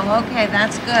Doodle. Okay,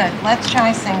 that's good. Let's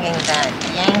try singing that.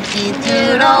 Yankee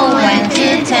Doodle went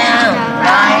to town,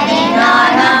 riding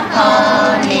on a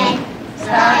pony.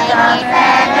 Stuck a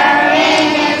feather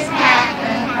in his hat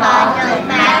and called it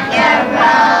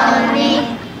macaroni.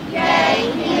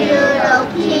 Yankee Doodle,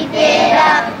 keep it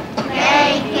up.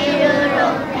 Yankee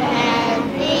Doodle,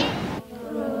 candy.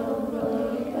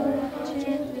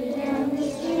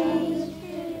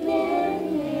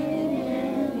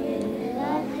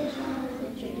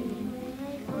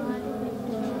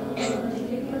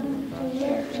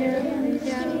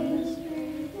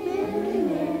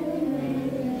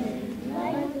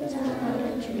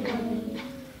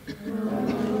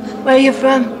 Where are you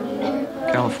from?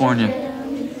 California.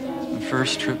 My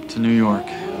first trip to New York.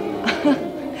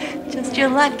 Just your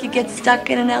luck. You get stuck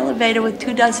in an elevator with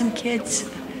 24 kids.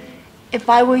 If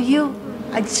I were you,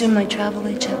 I'd sue my travel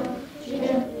agent.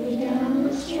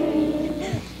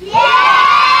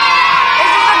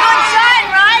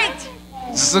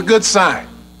 This is a good sign.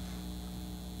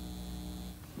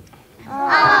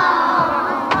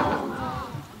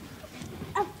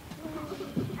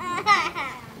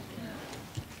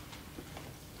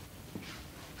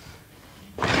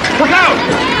 Look out!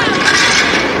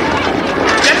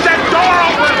 Get that door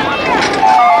open!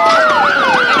 I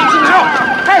need some help!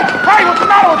 Hey, what's the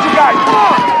matter with you guys? Come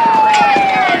on!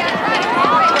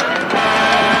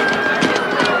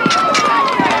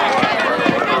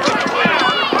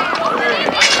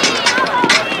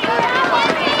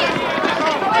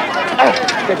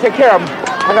 Okay, take care of him.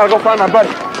 I gotta go find my buddy.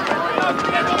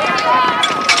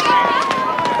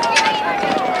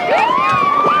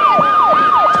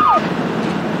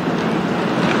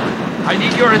 I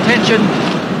need your attention.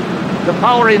 The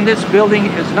power in this building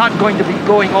is not going to be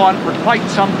going on for quite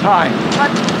some time.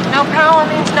 But no power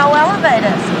means no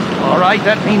elevators. All right,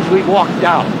 that means we walk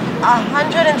down.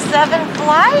 107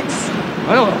 flights?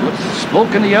 Well, the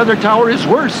smoke in the other tower is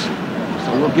worse,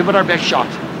 so we'll give it our best shot.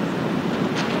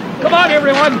 Come on,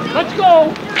 everyone, let's go.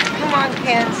 Come on,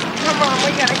 kids. Come on,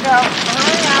 we gotta go.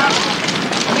 Hurry up.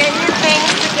 Get your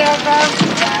things together.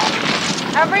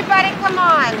 Everybody, come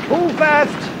on. Move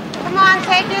fast. Come on,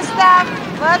 take your stuff.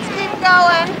 Let's keep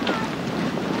going.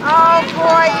 Oh,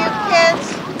 boy, you kids.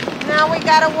 Now we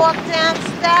gotta walk down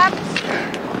steps.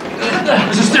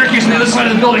 There's a staircase on the other side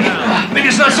of the building. Maybe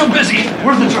it's not so busy.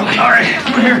 Worth a try. All right,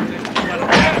 come on here.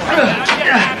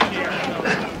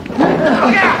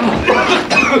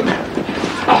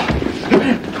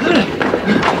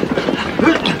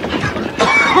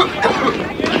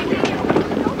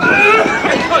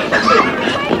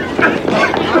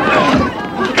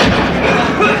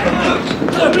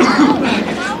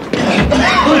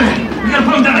 We gotta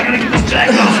put him down. I gotta get this jack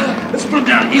off. Let's put him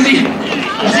down. Easy. Easy.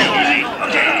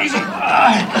 Okay, easy. All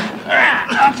right.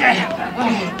 Okay.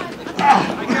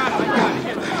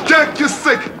 Jack, you're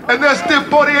sick, and there's still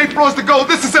 48 floors to go.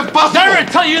 This is impossible. Did I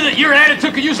ever tell you that your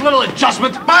attitude could use a little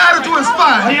adjustment? My attitude is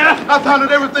fine. Yeah? I've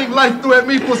handled everything life threw at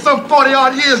me for some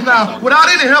 40-odd years now, without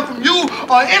any help from you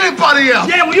or anybody else.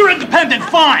 Yeah, well, you're independent,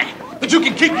 fine. But you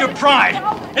can keep your pride.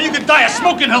 And you can die of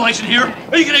smoke inhalation here,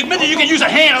 or you can admit that you can use a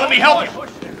hand and let me help you.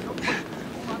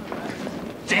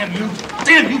 Damn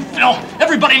you, Phil.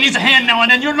 Everybody needs a hand now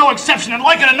and then. You're no exception, and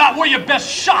like it or not, we're your best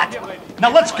shot. Now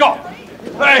let's go.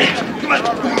 Hey, come on.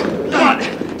 Come on.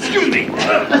 Excuse me.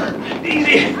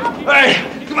 Easy. Hey,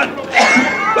 come on.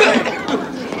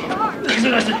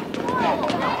 Listen.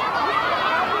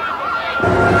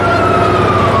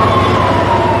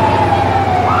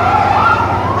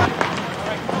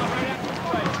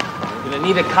 You're gonna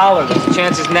need a collar. There's a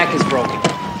chance his neck is broken.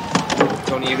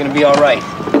 Tony, you're gonna be all right.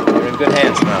 You're in good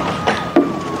hands now.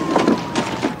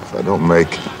 If I don't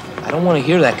make it, I don't want to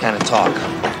hear that kind of talk.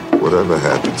 whatever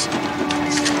happens,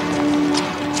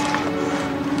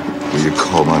 will you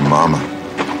call my mama?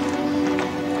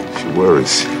 She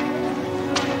worries.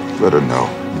 Let her know,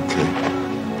 okay?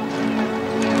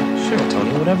 Sure,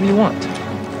 Tony, whatever you want.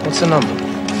 What's the number?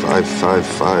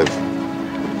 555-0713.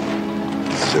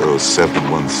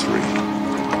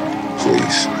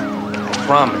 Please. I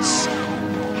promise. I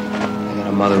got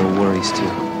a mother who worries too.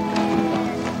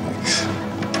 Thanks.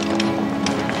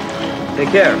 Take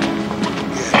care.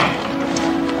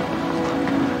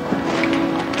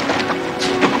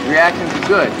 Reaction's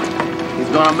good. He's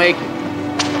gonna make it.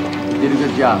 You did a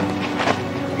good job.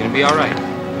 You're gonna be all right.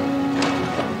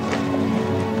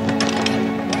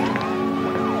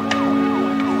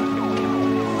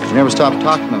 You never stopped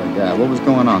talking to the guy. What was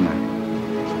going on there?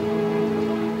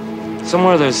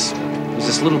 Somewhere there's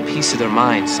this little piece of their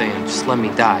mind saying, just let me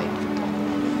die.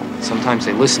 Sometimes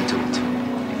they listen to it.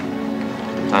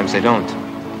 Sometimes they don't.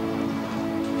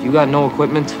 If you got no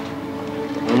equipment,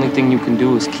 the only thing you can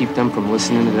do is keep them from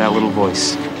listening to that little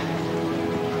voice.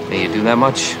 May you do that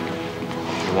much,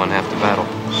 you won half the battle.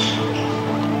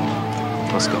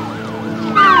 Let's go.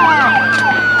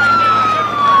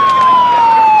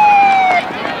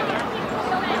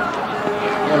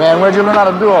 Hey, man, where'd you learn how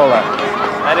to do all that?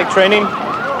 Medic training,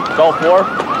 Gulf War.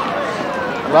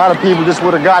 A lot of people just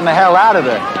would have gotten the hell out of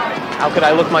there. How could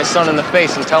I look my son in the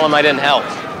face and tell him I didn't help?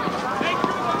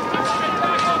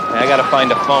 I gotta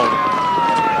find a phone.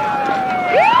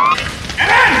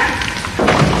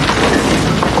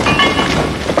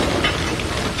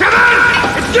 Come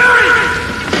on! It's Jerry!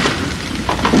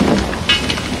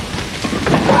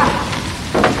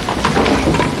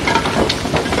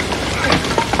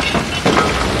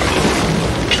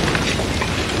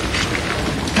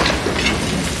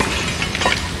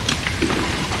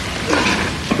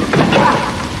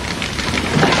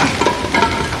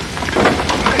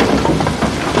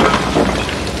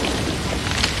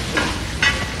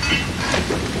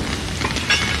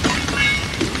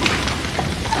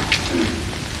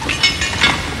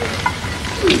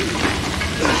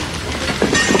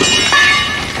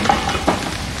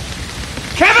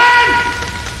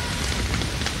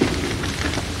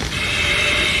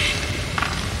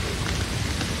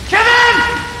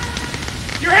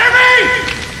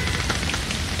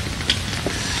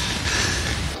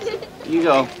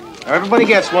 Everybody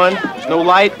gets one. There's no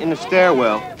light in the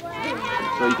stairwell.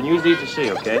 So you can use these to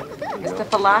see, okay? Mr.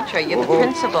 Filatra, you're the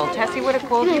principal. Tessie would have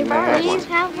called you first.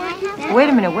 Wait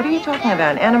a minute, what are you talking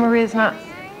about? Anna Maria's not...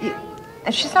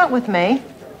 she's not with me.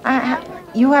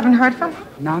 You haven't heard from her?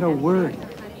 Not a word.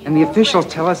 And the officials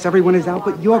tell us everyone is out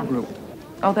but your group.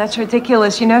 Oh, that's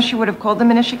ridiculous. You know she would have called the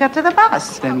minute she got to the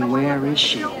bus. Then where is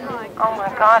she? Oh,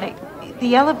 my God.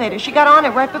 The elevator. She got on it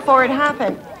right before it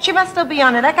happened. She must still be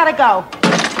on it. I gotta go.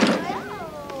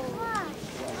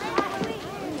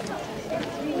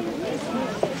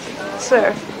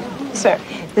 Sir,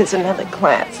 there's another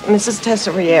class. Mrs.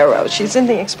 Tesoriero. She's in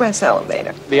the express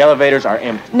elevator. The elevators are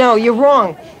empty. No, you're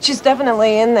wrong. She's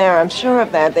definitely in there. I'm sure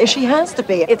of that. She has to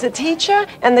be. It's a teacher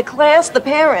and the class, the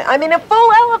parent. I mean, a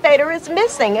full elevator is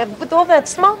missing with all that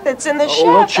smoke that's in the shop.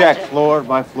 We'll check floor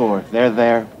by floor. If they're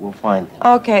there, we'll find them.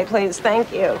 Okay, please.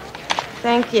 Thank you.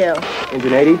 Thank you.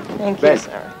 Engine 80? Thank you,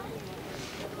 sir.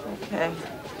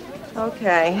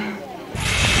 Okay.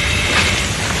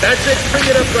 That's it. Bring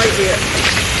it up right here.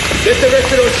 Get the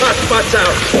rest of those hot spots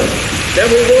out. Then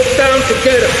we'll walk down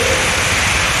together.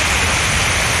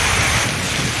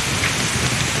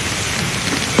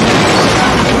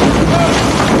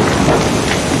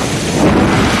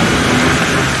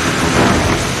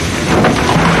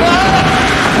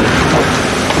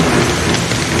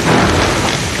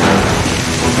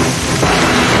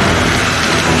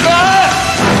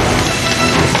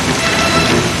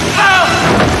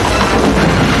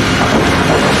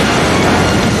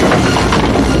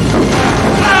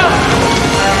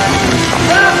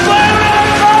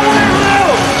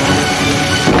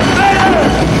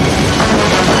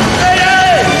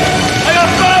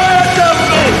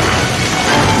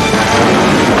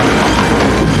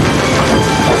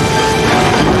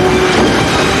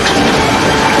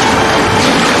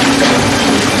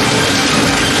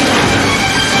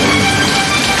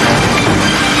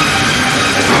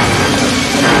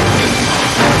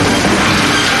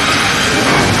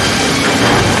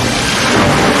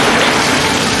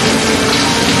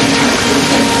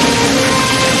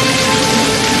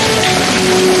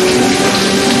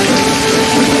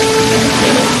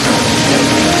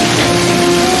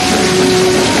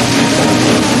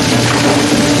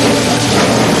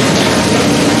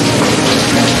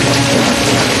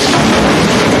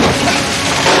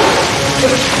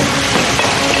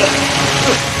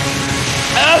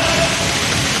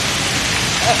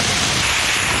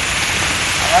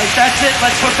 That's it.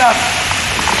 Let's hook up.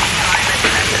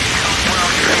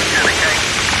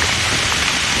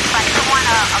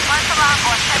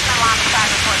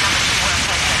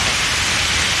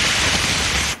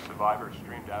 Survivors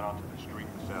streamed out onto the street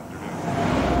this afternoon to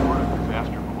report a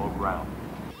disaster below ground.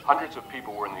 Hundreds of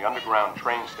people were in the underground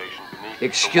train station beneath.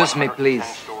 Excuse me,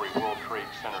 please.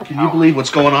 Can you believe what's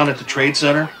going on at the Trade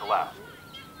Center?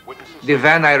 The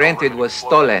van I rented was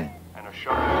stolen.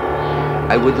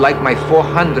 I would like my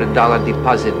 $400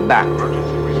 deposit back.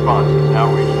 Emergency response has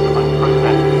now reached the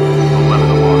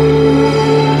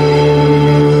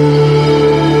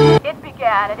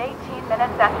began at 18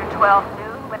 minutes after 12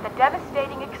 noon with a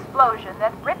devastating explosion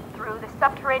that ripped through the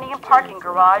subterranean parking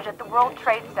garage at the World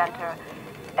Trade Center.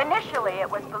 Initially, it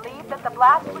was believed that the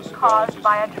blast was caused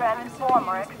by a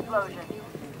transformer explosion.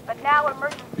 But now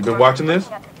emergency... You been watching this?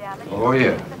 Oh,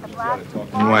 yeah.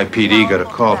 NYPD got a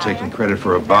call taking credit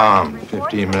for a bomb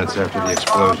 15 minutes after the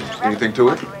explosion. Anything to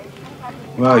it?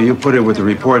 Well, you put it with the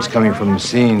reports coming from the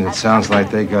scene. It sounds like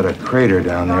they got a crater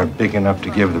down there big enough to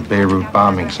give the Beirut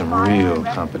bombing some real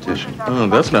competition. Oh,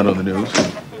 that's not on the news.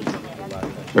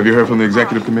 Have you heard from the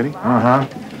executive committee? Uh-huh.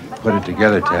 Put it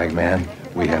together, Tag Man.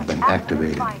 We have been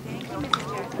activated.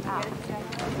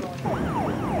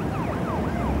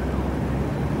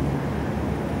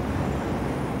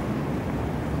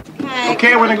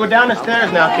 Okay, we're gonna go down the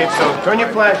stairs now, kids, so turn your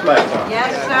flashlights on.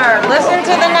 Yes, sir. Listen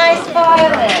to the nice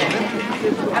violin.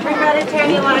 Everybody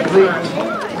turn your lights on.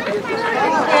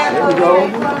 Here we go.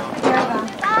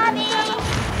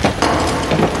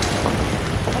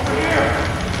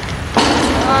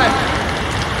 Hi.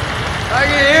 I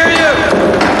can hear you.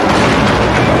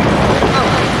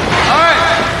 All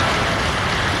right.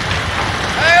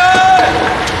 Hang on.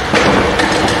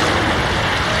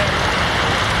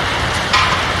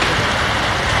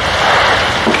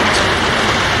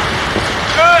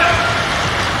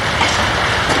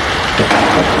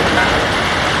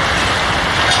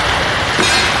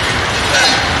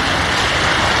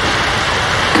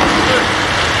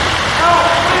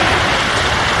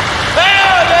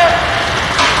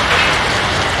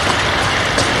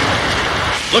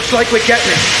 Looks like we're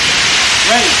getting it.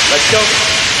 Ready. Let's go.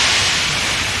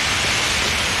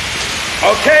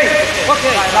 Okay.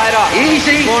 Okay, light off.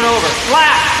 Easy. Going over.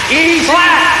 Slack. Easy.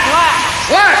 Slack. Slack.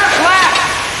 Slack. Slack.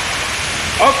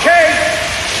 Okay.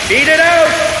 Beat it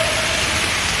out.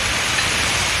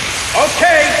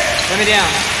 Okay. Let me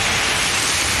down.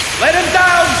 Let him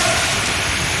down.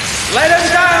 Let him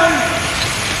down.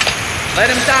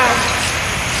 Let him down.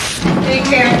 Be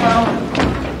careful.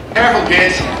 Careful,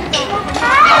 kids.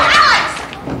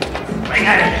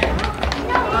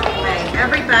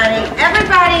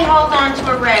 Everybody hold on to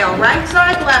a rail. Right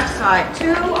side, left side. 2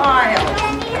 aisles.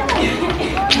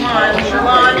 Come on,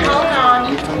 Shalon, hold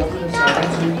on.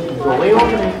 Go way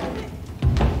over there.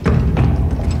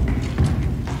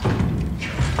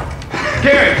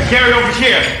 Gary, over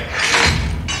here.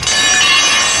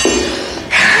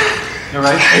 You all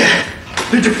right?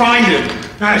 Did you find him?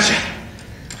 Nice.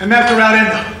 I mapped the route in.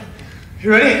 You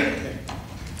ready?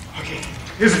 Okay.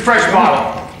 Here's a fresh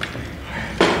bottle.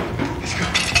 Let's go.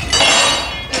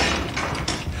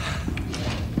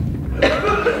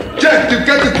 Jack, you've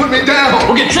got to put me down.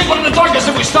 We'll get tricked in the darkness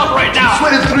if we stop right now.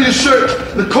 Sweating through your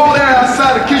shirt. The cold air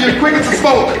outside will kill you quick as a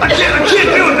smoke. I can't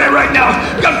do that right now.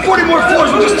 We've got 40 more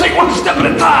floors. We'll just take one step at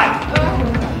a time.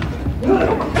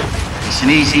 Listen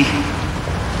easy.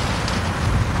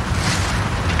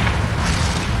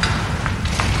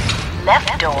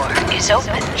 Left door is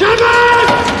open.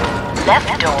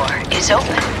 Left door is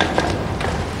open.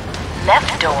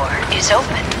 Left door is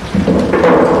open.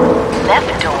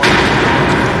 Left door.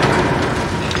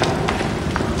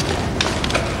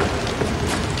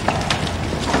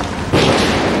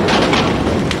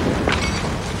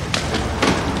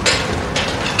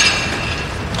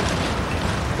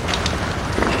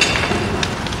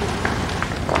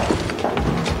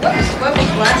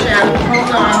 Whoops, watch out.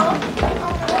 Hold on.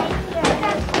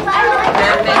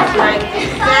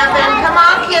 7. Come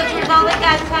on, kids. We've only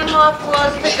got 10 more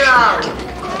floors to go.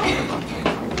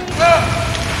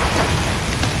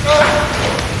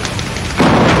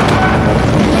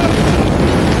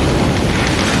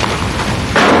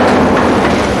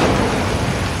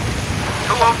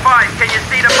 Can you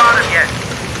see the bottom yet?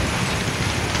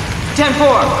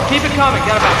 10-4. Keep it coming.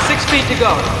 Got about 6 feet to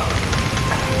go.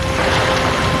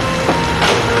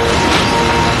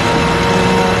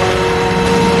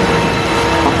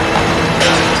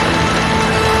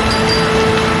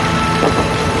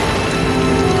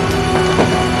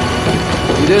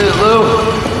 You did it, Lou.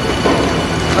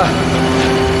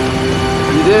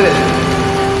 You did it.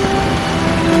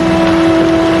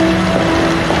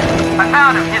 I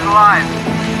found him. He's alive.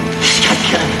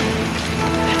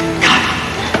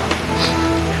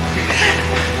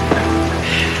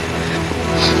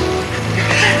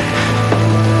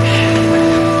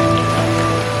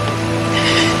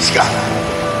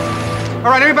 All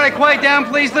right, everybody quiet down,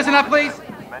 please. Listen up, please.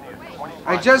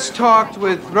 I just talked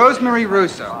with Rosmarie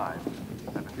Russo.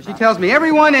 She tells me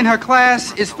everyone in her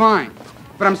class is fine.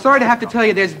 But I'm sorry to have to tell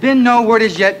you there's been no word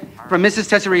as yet from Mrs.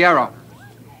 Tesoriero.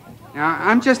 Now,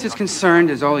 I'm just as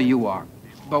concerned as all of you are.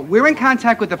 But we're in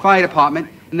contact with the fire department,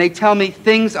 and they tell me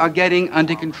things are getting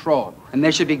under control. And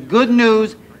there should be good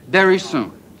news very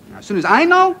soon. Now, as soon as I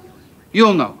know,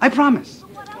 you'll know. I promise.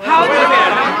 How?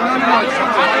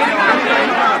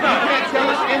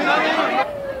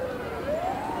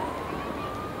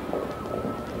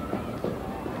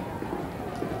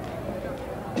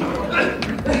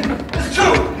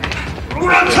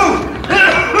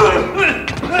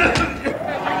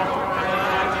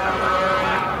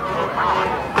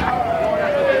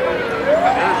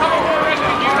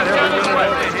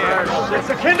 It's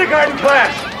a kindergarten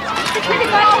class. The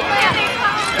kindergarten class.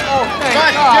 Oh, thank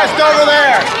Gus, God. just over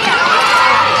there.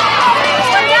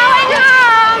 We're going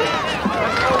home.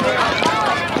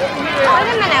 Wait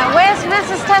a minute. Where's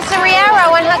Mrs.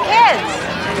 Tesoriero and her kids?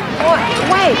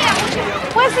 Wait.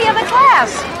 Where's the other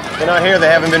class? They're not here. They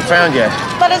haven't been found yet.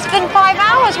 But it's been 5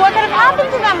 hours. What could have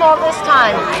happened to them all this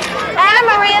time? Anna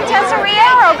Marie and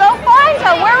Tesoriero, go find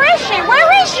her. Where is she? Where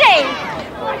is she?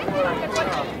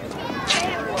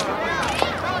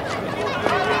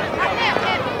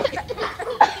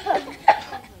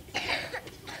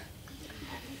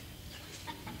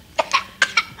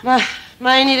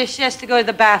 My Anita, she has to go to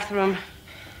the bathroom.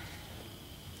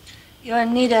 Your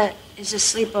Anita is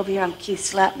asleep over here on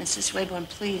Keith's lap, Mrs. Wayborn.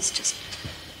 Please, just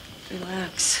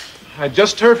relax. I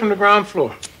just heard from the ground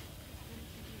floor.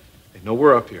 They know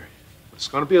we're up here. It's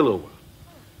going to be a little while.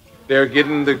 They're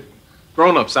getting the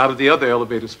grown-ups out of the other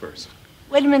elevators first.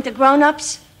 Wait a minute, the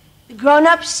grown-ups? The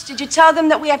grown-ups? Did you tell them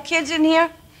that we have kids in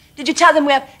here? Did you tell them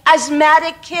we have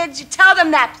asthmatic kids? You tell them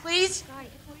that, please.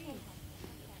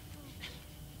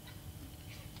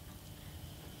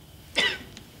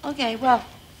 Okay, well,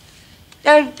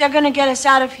 they're gonna get us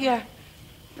out of here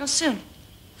real soon.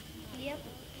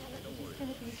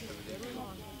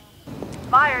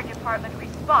 Fire department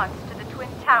response to the Twin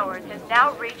Towers has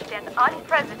now reached an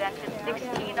unprecedented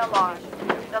 16 alarms,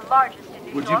 the largest in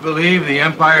New Would York. you believe the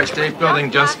Empire State Building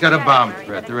just got a bomb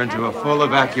threat? They're into a full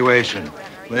evacuation.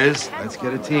 Liz, let's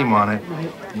get a team on it.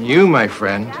 And you, my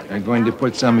friend, are going to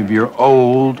put some of your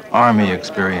old Army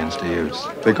experience to use.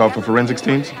 They call for forensics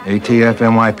teams? ATF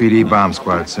NYPD bomb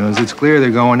squad. As soon as it's clear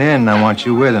they're going in, I want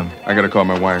you with them. I gotta call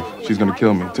my wife. She's gonna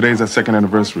kill me. Today's our 2nd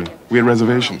anniversary. We had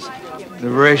reservations.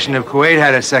 Liberation of Kuwait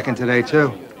had a second today,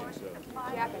 too.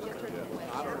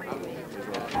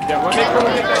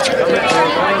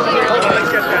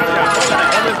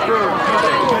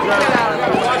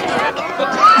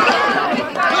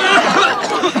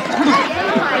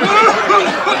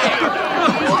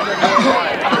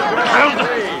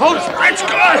 Let's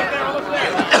go!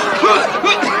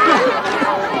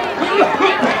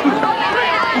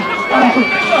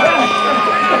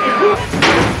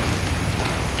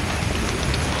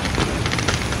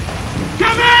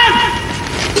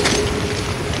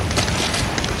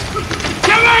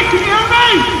 Can you hear me?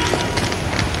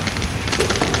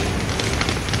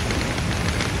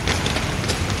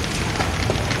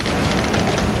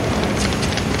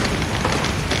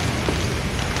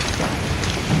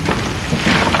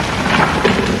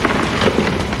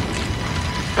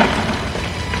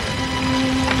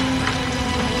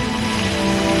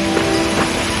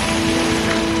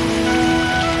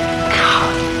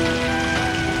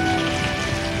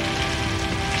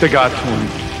 They got to him.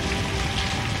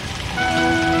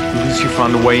 At least you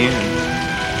found a way in.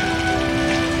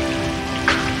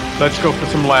 Let's go for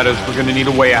some ladders. We're gonna need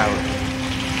a way out.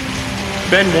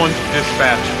 Ben 1 to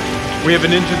dispatch. We have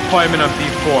an injured fireman on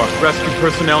B4. Rescue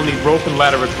personnel need rope and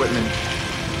ladder equipment.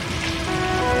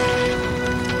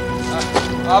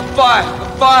 I'm fine.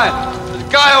 I'm fine. There's a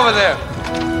guy over there.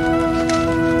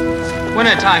 One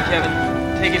at a time, Kevin.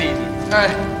 Take it easy. All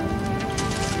right.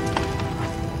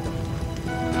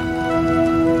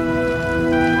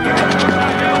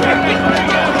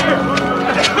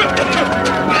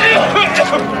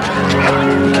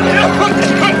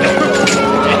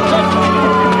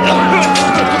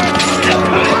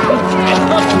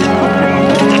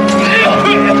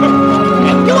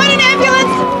 You want an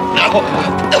ambulance? No.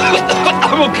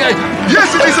 I'm okay. Yes,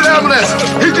 he needs an ambulance.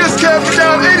 He just canceled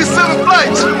down 87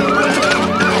 flights.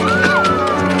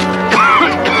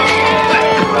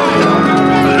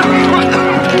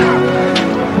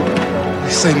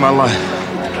 He saved my life.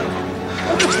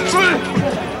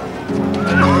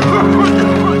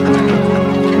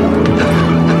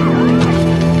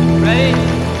 Ready?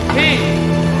 Pete.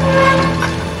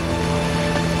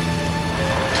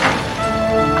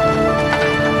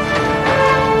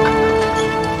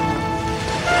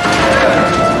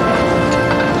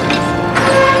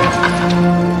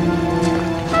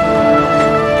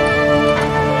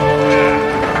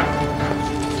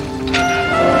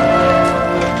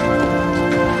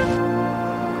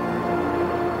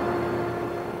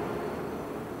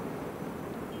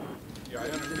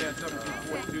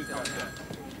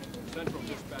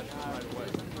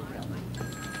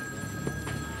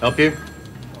 help you?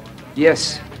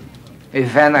 Yes. A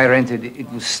van I rented,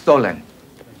 it was stolen.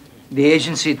 The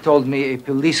agency told me a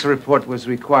police report was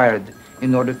required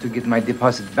in order to get my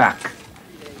deposit back.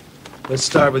 Let's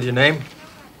start with your name.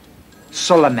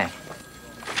 Solomon.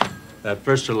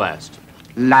 First or last?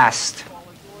 Last.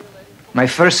 My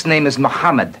first name is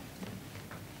Muhammad.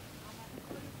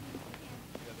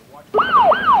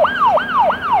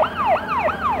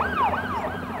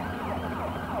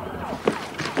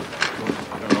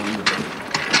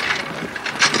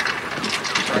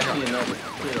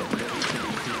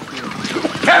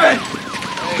 Kevin!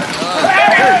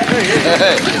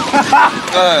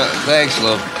 Thanks,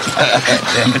 Lou.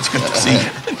 Damn, it's good to see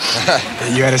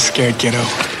you. You had a scared kiddo.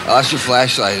 I lost your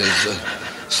flashlight. It's a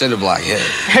cinder block hit.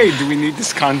 Hey, do we need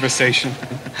this conversation?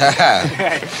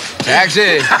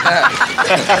 Taxi!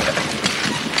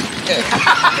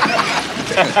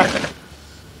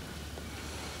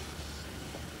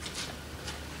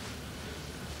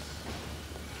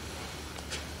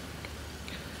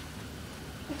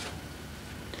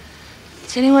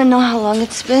 Does anyone know how long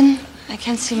it's been? I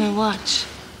can't see my watch.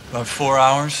 About 4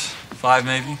 hours, 5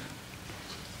 maybe.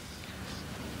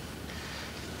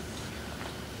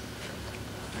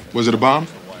 Was it a bomb?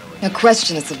 No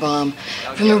question it's a bomb.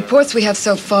 From the reports we have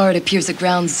so far, it appears that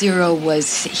ground zero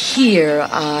was here,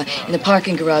 in the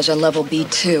parking garage on level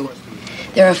B2.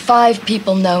 There are 5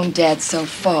 people known dead so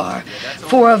far.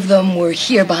 4 of them were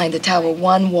here behind the Tower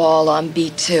 1 wall on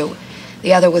B2.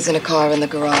 The other was in a car in the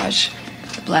garage.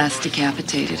 The blast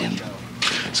decapitated him.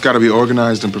 It's got to be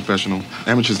organized and professional.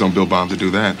 Amateurs don't build bombs to do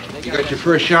that. You got your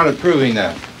first shot at proving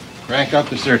that. Crank up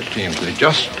the search teams. They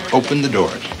just opened the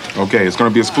doors. Okay, it's going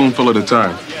to be a spoonful at a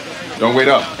time. Don't wait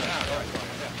up.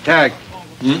 Tag.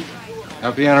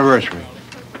 Happy anniversary.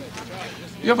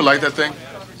 You ever like that thing?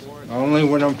 Only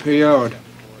when I'm PO'd.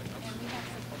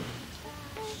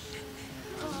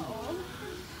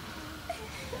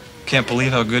 Can't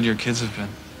believe how good your kids have been.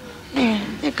 Yeah,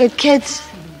 they're good kids.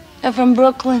 They're from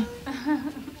Brooklyn.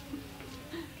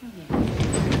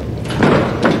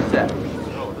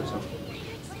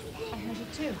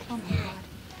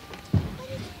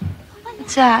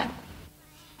 What's that?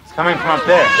 It's coming from up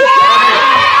there. Down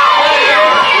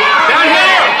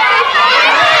here!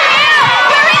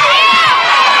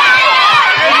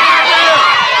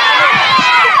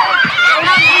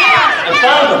 I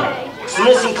found them. It's the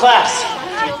missing class.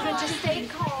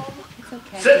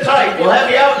 Sit tight. We'll have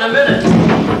you out in a minute.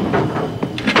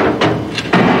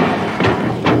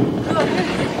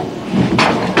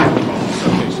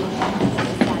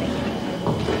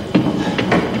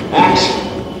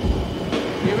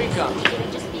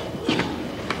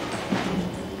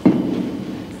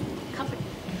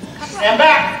 Stand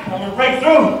back! I'm gonna break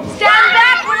through! Stand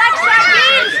back! We're like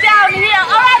sardines down here!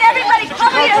 All right, everybody,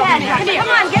 cover your head! Come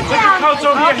on, get Put down! your coats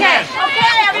over your head!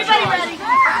 Okay, everybody ready?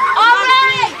 All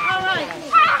right! All right!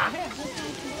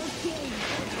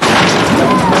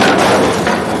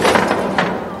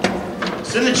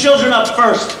 Send the children up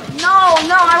first. No,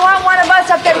 I want one of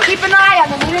us up there to keep an eye on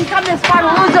them. We didn't come this far to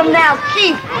lose them now.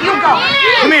 Keith, you go.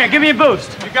 Come here, give me a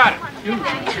boost. You got it.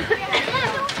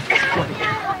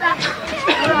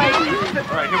 All right, here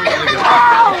we go.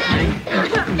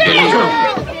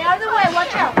 Stay out of the way,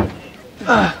 watch out.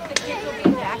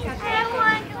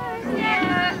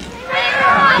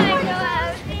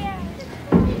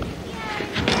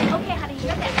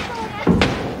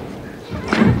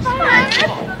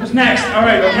 Who's next? All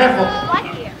right, well, careful.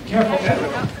 Careful.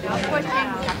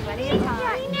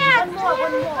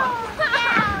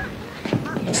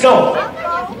 Let's go.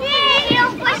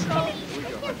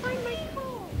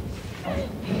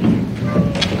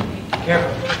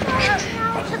 Careful.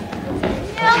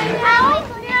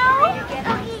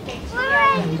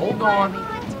 Hold on.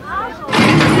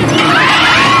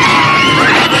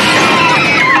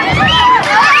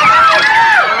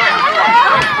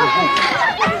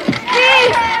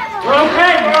 We're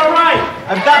okay, we're all right.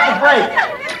 I've got the brake.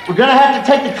 We're gonna have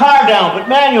to take the car down, but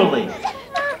manually.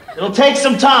 It'll take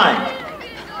some time.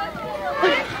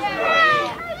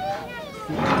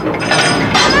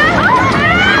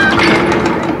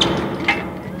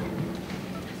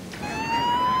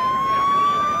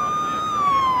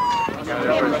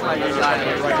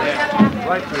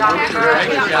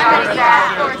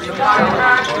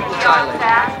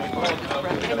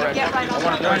 I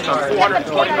want to turn some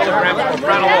 420 milligrams of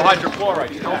propranolol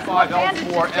hydrochloride, L5,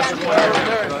 L4,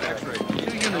 X-ray.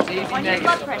 2 units, AB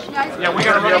negative. Yeah, we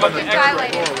got to run up the X-ray.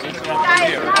 I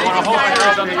want a whole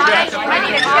series on the chest. I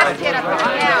need a chest kit up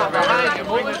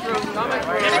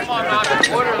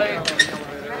Orderly.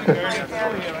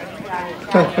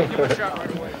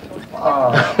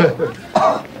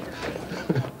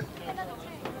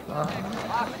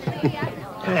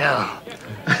 Yeah.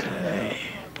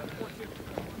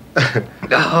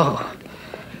 Oh,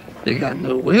 you got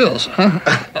new wheels, huh?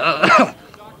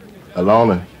 A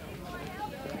loaner.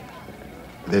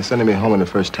 They're sending me home in the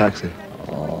first taxi.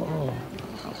 Oh.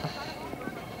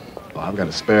 Well, I've got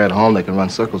a spare at home that can run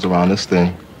circles around this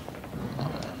thing.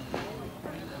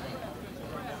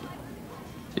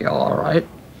 You all right?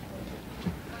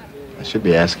 I should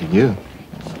be asking you.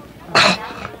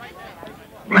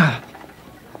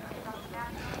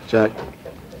 Jack,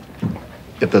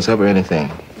 if there's ever anything,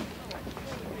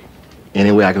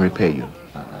 any way I can repay you.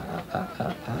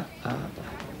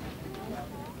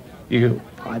 You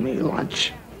buy me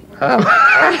lunch.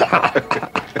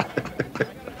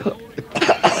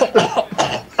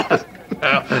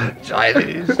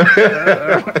 Chinese.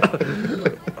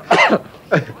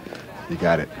 You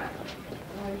got it.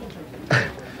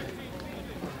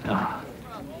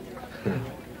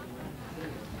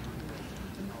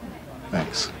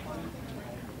 Thanks.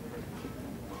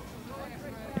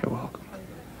 You're welcome.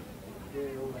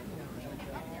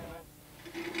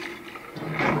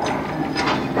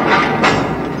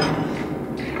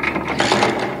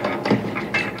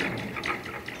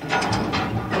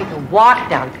 You can walk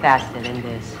down faster than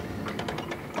this.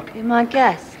 Be my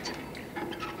guest.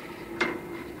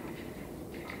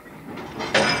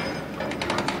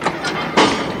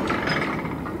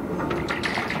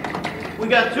 We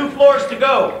got 2 floors to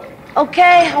go.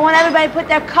 Okay, I want everybody to put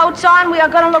their coats on. We are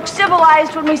going to look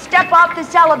civilized when we step off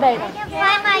this elevator.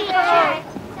 Find my coat.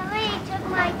 Somebody took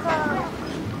my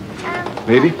coat.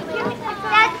 Lady?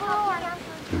 That's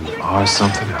You are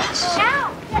something else.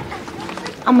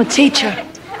 I'm a teacher.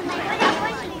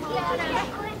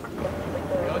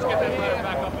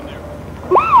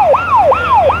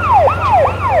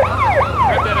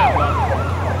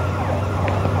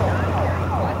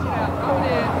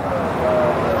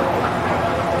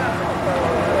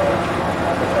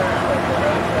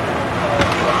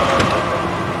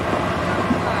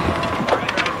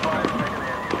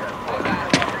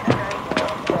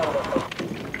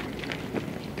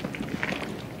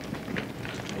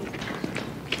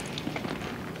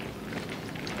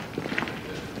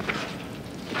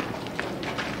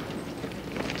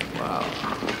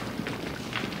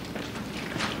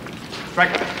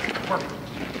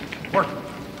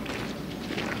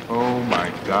 Oh, my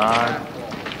God.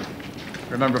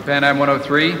 Remember Pan Am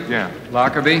 103? Yeah.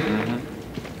 Lockerbie?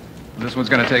 Mm-hmm. This one's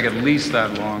going to take at least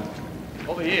that long.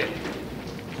 Over here.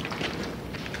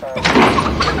 All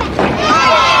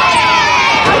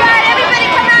right, everybody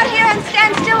come out here and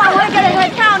stand still. I want to get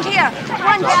a count here.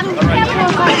 1, 2, 3, 4,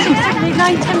 5, 6, 7, 8,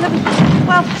 9, 10, 11,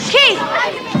 12.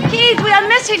 Keith, we are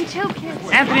missing 2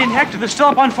 kids. Anthony and Hector, they're still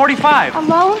up on 45.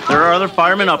 Alone? There are other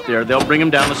firemen up there. They'll bring him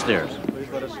down the stairs.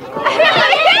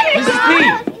 Mrs. P.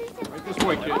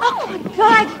 Oh, my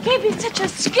God, you gave me such a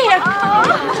scare.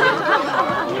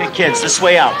 Hey, kids, this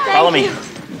way out. Follow me. All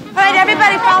right,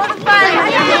 everybody, follow the fire.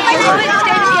 Please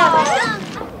stay together.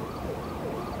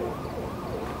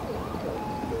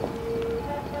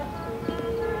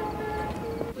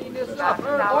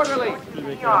 Orderly.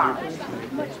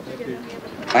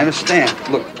 I understand.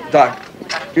 Look, Doc,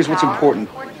 here's what's important.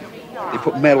 They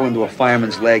put metal into a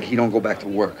fireman's leg. He don't go back to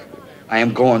work. I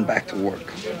am going back to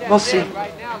work. We'll see.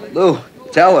 Lou,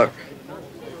 tell her.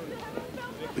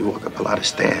 We walk up a lot of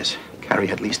stairs, carry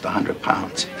at least 100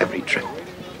 pounds every trip.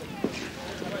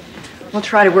 We'll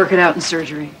try to work it out in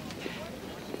surgery.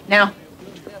 Now.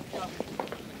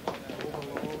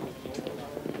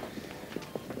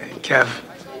 Hey, Kev,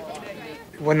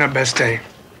 it wasn't our best day.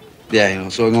 Yeah, you know,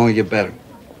 so it's going to get better.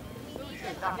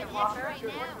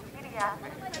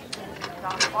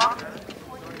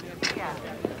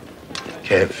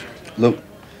 Kev. Lou,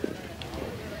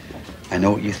 I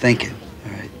know what you're thinking,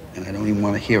 all right? And I don't even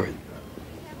want to hear it.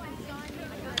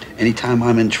 Anytime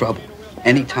I'm in trouble,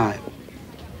 anytime,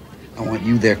 I want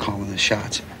you there calling the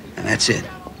shots. And that's it,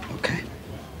 okay?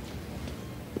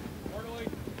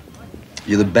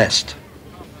 You're the best.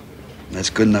 And that's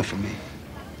good enough for me.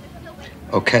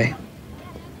 Okay?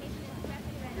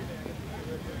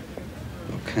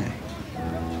 Okay.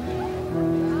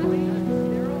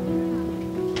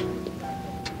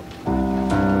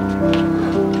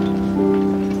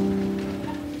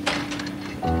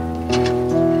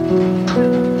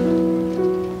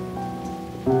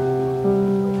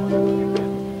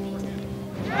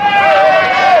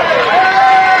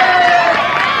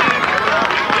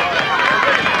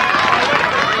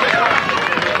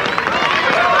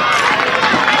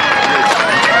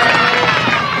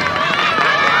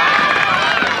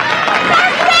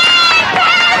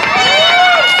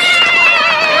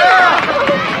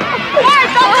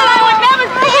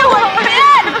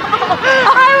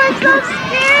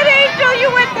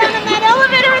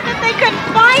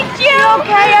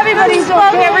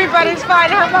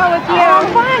 go with you. Oh,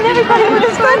 fine. Everybody would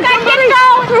have said somebody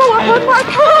threw up with my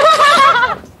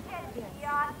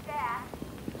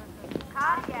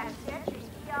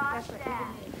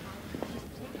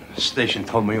The station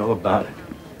told me all about it.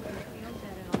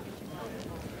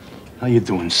 How you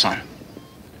doing, son?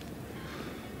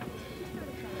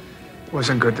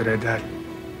 Wasn't good today, Dad.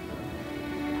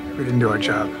 We didn't do our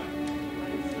job.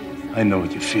 I know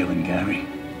what you're feeling, Gary.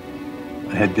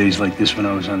 I had days like this when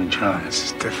I was on the job. This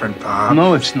is different, Bob.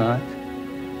 No, it's not.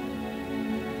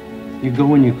 You go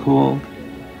when you're called,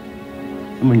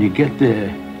 and when you get there,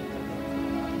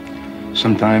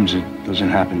 sometimes it doesn't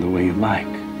happen the way you like.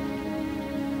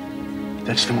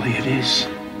 That's the way it is.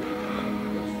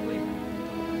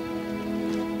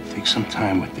 Take some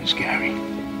time with this, Gary.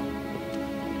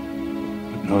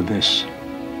 But know this.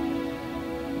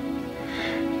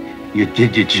 You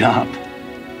did your job.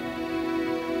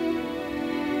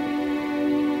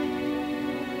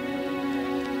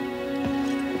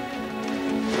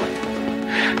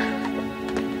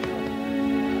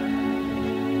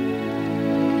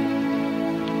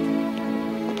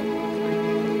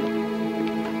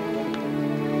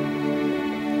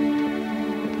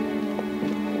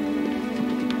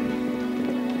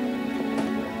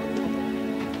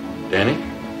 Danny?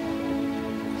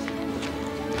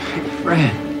 Hey,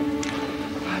 Fran.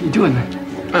 How you doing, man?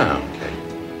 Oh, okay.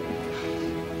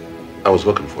 I was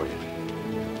looking for you.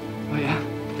 Oh, yeah?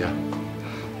 Yeah.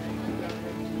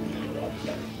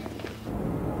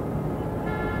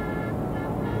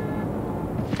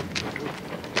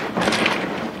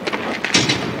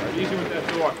 Easy with that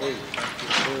door, please.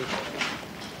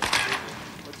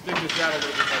 Let's dig this out a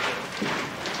little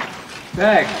bit.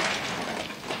 Bag.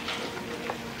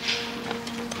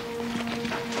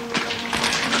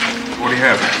 What do you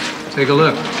have? Take a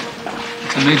look.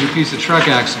 It's a major piece of truck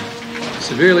axle.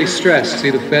 Severely stressed. See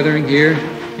the feathering here,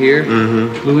 here,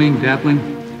 gluing, dappling.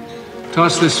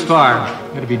 Toss this far.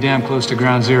 Gotta be damn close to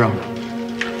ground zero.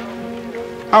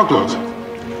 How close?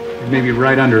 Maybe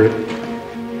right under it.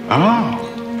 Oh.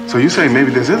 So you say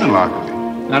maybe this isn't Lockerbie?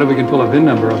 Not if we can pull a VIN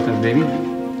number off that baby.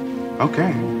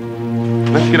 Okay.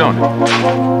 Let's get on it.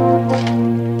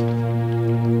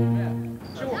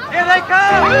 Here they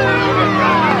come!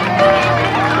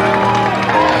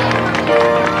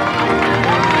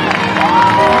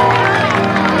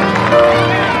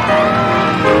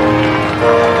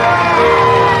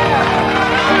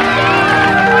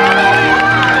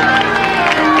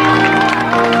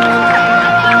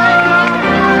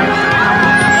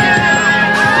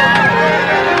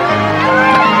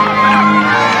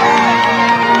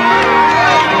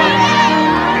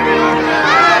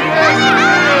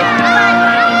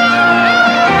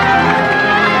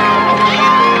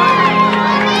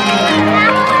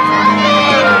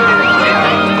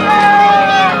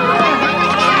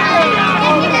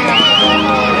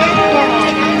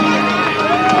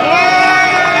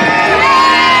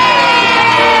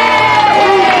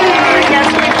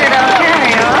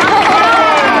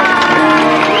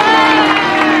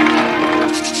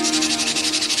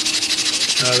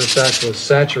 This axle is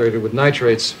saturated with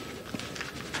nitrates.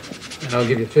 And I'll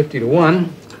give you 50 to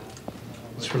 1.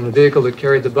 It's from the vehicle that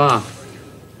carried the bomb.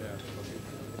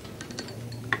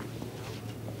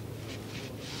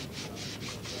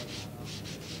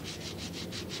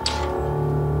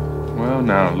 Well,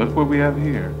 now, look what we have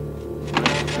here.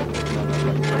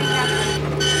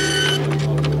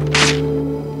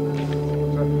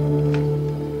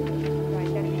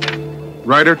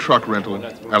 Ryder Truck Rental,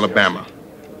 Alabama.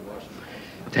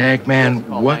 Tag man,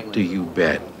 what do you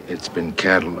bet it's been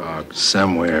cataloged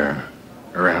somewhere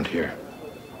around here?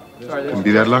 Couldn't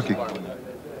be that lucky.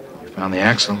 You found the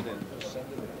axle?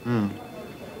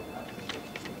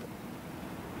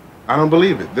 I don't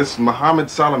believe it. This Mohammed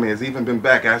Salome has even been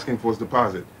back asking for his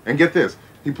deposit. And get this,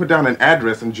 he put down an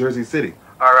address in Jersey City.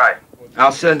 All right.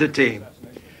 I'll send a team.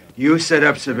 You set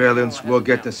up surveillance, we'll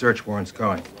get the search warrants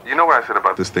going. You know what I said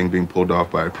about this thing being pulled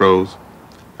off by pros?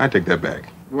 I take that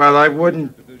back. Well, I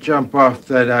wouldn't jump off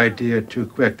that idea too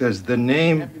quick. Does the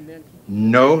name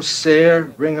No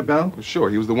Sayer ring a bell? Sure,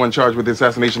 he was the one charged with the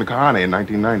assassination of Kahane in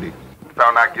 1990.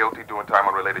 Found not guilty, doing time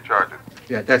on related charges.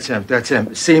 Yeah, that's him.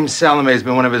 It seems Salome's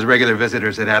been one of his regular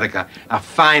visitors at Attica. Now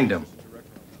find him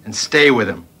and stay with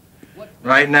him.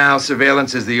 Right now,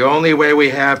 surveillance is the only way we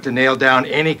have to nail down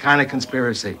any kind of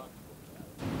conspiracy.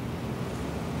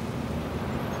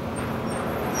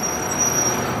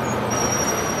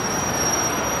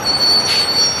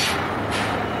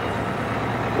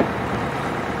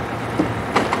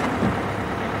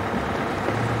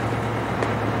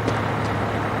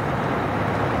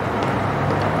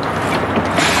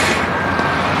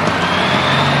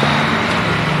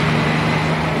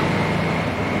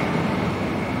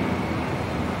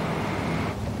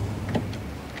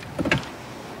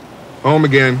 Home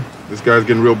again. This guy's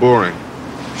getting real boring.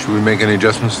 Should we make any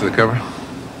adjustments to the cover?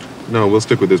 No, we'll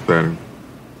stick with this pattern.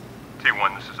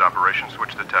 T1, this is Operation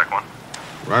Switch to TAC 1.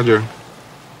 Roger.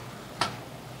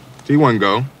 T1,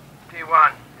 go.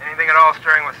 T1, anything at all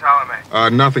stirring with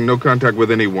Salome? Nothing. No contact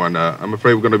with anyone. I'm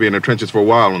afraid we're going to be in the trenches for a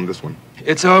while on this one.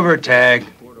 It's over, Tag.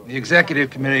 The executive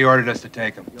committee ordered us to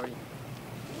take him.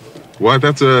 What?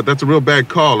 That's a real bad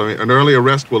call. I mean, an early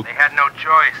arrest will... They had no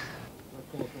choice.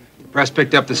 Press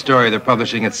picked up the story. They're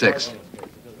publishing at 6.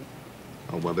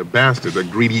 Oh, well, they're bastards. They're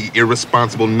greedy,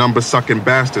 irresponsible, number-sucking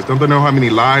bastards. Don't they know how many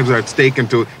lives are at stake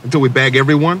until we bag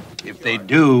everyone? If they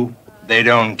do, they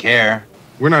don't care.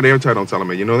 We're not airtight on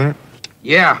Salome, you know that?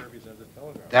 Yeah.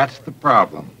 That's the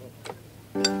problem.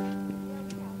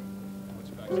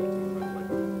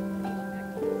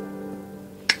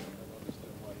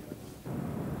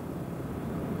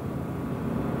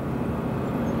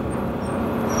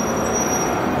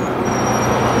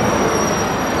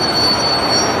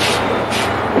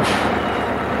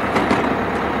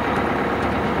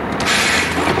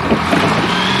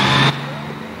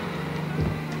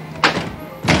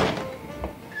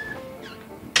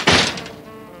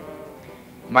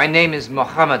 My name is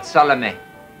Mohammed Salame.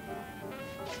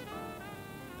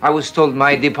 I was told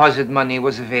my deposit money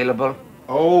was available.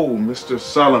 Oh, Mr.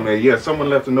 Salome. Yeah, someone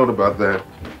left a note about that.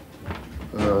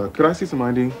 Could I see some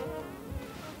ID?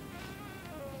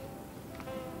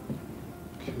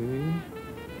 Okay.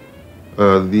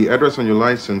 The address on your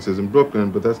license is in Brooklyn,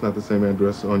 but that's not the same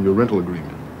address on your rental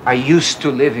agreement. I used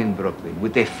to live in Brooklyn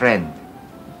with a friend.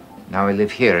 Now I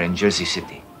live here in Jersey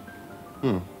City.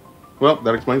 Well,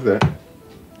 that explains that.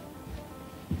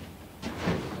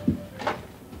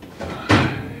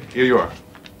 Here you are.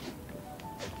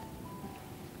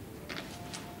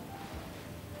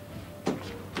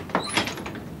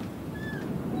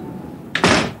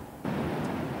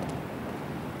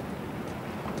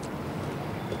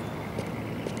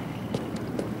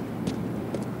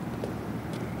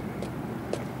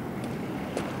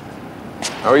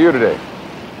 How are you today?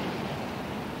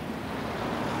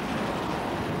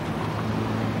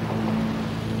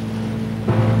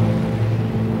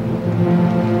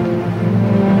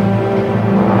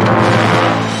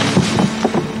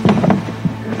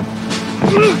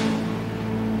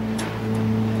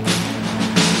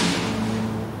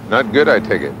 Not good, I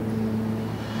take it.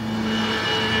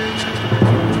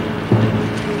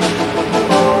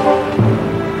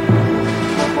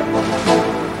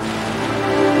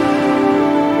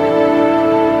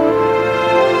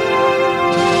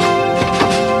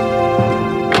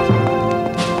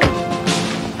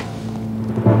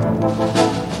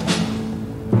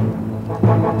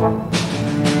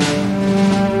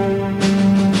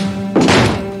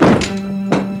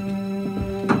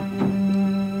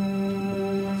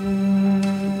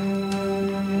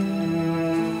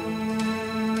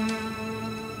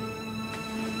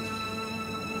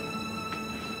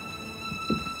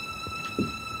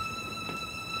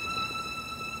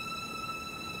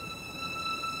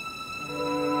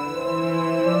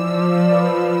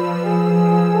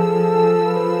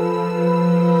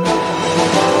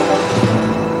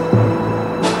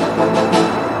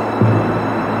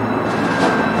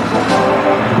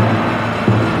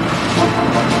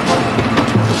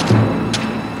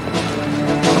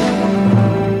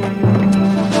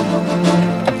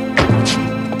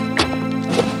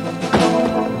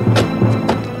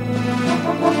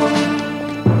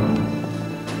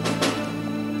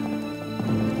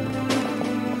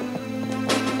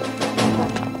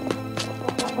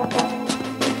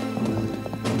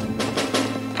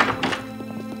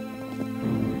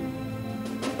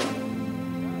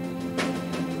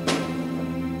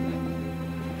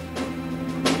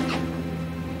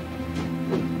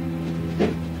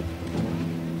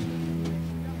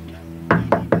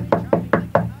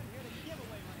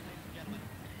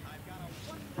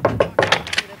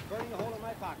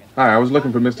 Hi, I was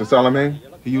looking for Mr. Salome.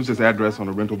 He used his address on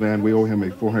a rental van. We owe him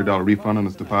a $400 refund on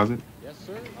his deposit.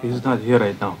 He's not here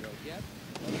right now.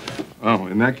 Oh,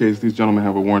 in that case, these gentlemen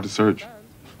have a warrant to search.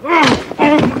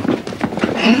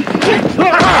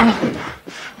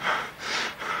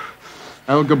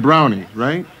 Elga Brownie,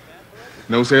 right?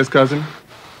 No says cousin?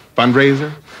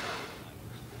 Fundraiser?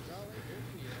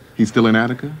 He's still in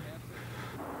Attica?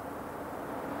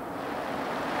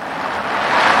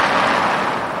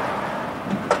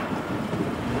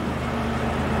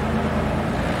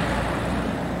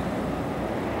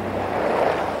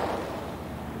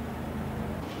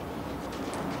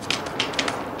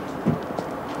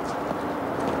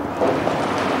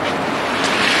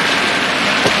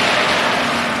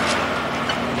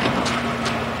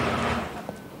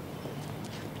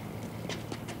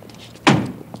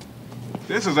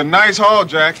 This is a nice haul,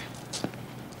 Jack.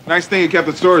 Nice thing he kept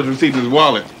the storage receipt in his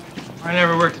wallet. I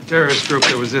never worked a terrorist group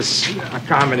that was this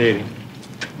accommodating.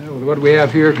 Yeah, with what we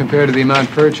have here compared to the amount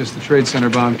purchased, the Trade Center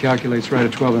bomb calculates right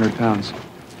at 1,200 pounds.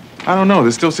 I don't know.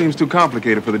 This still seems too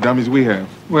complicated for the dummies we have.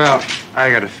 Well, I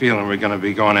got a feeling we're going to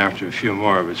be going after a few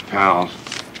more of his pals.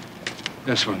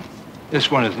 This one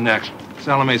is next.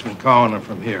 Salome's been calling him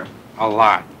from here. A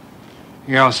lot.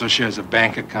 He also shares a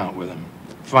bank account with him.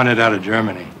 Funded out of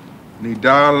Germany.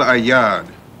 Nidal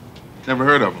Ayad. Never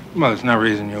heard of him. Well, there's no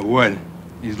reason you would.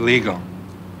 He's legal.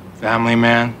 Family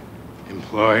man.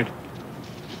 Employed.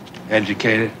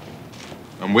 Educated.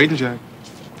 I'm waiting, Jack.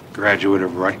 Graduate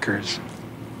of Rutgers.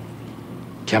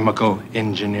 Chemical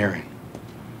engineering.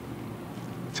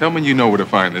 Tell me you know where to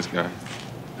find this guy.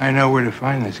 I know where to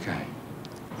find this guy.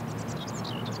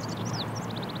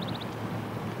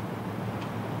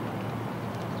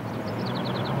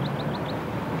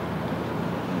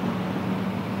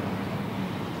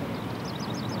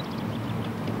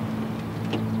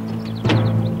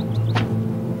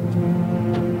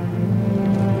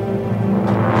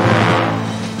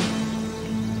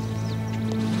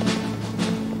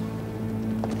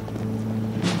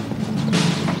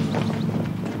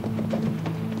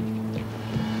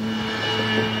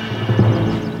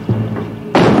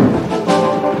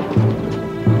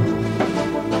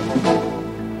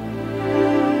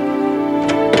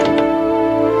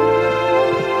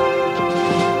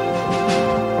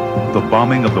 The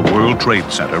bombing of the World Trade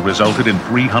Center resulted in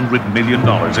 $300 million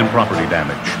in property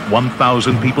damage,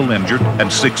 1,000 people injured,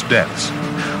 and 6 deaths.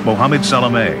 Mohammed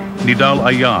Salame, Nidal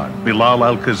Ayad, Bilal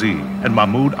Al-Qazi, and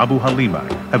Mahmoud Abu Halima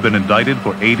have been indicted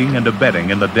for aiding and abetting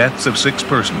in the deaths of 6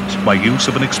 persons by use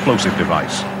of an explosive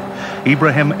device.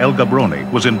 Ibrahim El Gabroni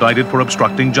was indicted for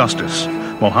obstructing justice.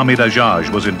 Mohammed Ajaj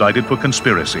was indicted for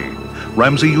conspiracy.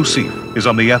 Ramzi Youssef is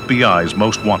on the FBI's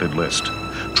most wanted list.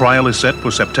 Trial is set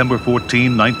for September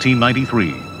 14,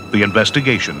 1993. The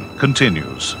investigation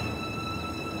continues.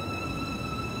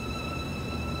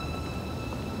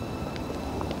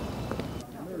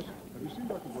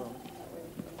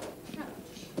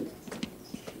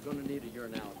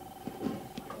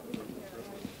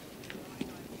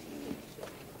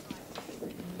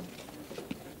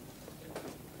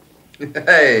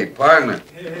 Hey, partner.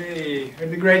 Hey, heard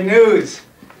the great news.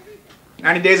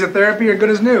 90 days of therapy are good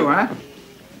as new, huh?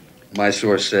 My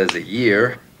source says a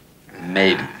year,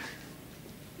 maybe.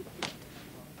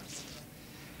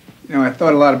 You know, I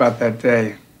thought a lot about that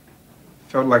day.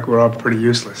 Felt like we're all pretty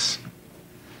useless.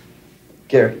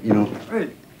 Gary, you know... Hey,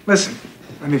 listen,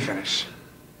 let me finish.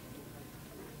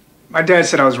 My dad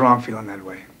said I was wrong feeling that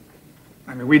way.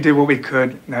 I mean, we did what we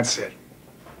could, and that's it.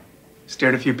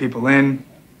 Stared a few people in,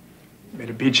 made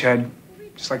a beachhead,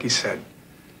 just like he said.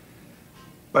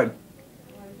 But,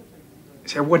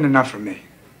 see, it wasn't enough for me.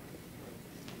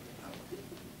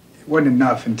 It wasn't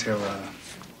enough until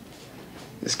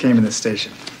this came in the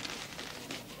station.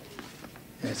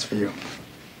 Yeah, it's for you.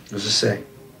 What does it say?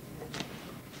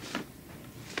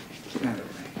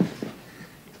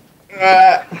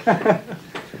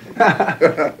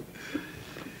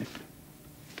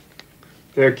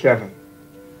 Dear Kevin,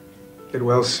 get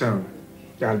well soon.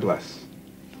 God bless.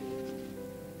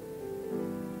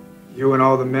 You and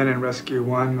all the men in Rescue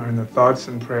 1 are in the thoughts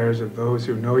and prayers of those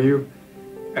who know you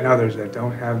and others that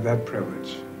don't have that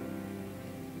privilege.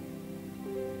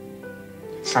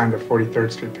 Signed the 43rd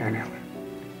Street Panhandler.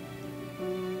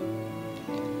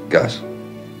 Gus.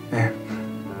 Yeah.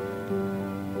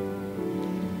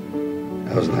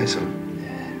 That was nice of him.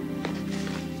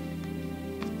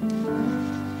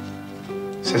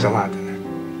 Says a lot.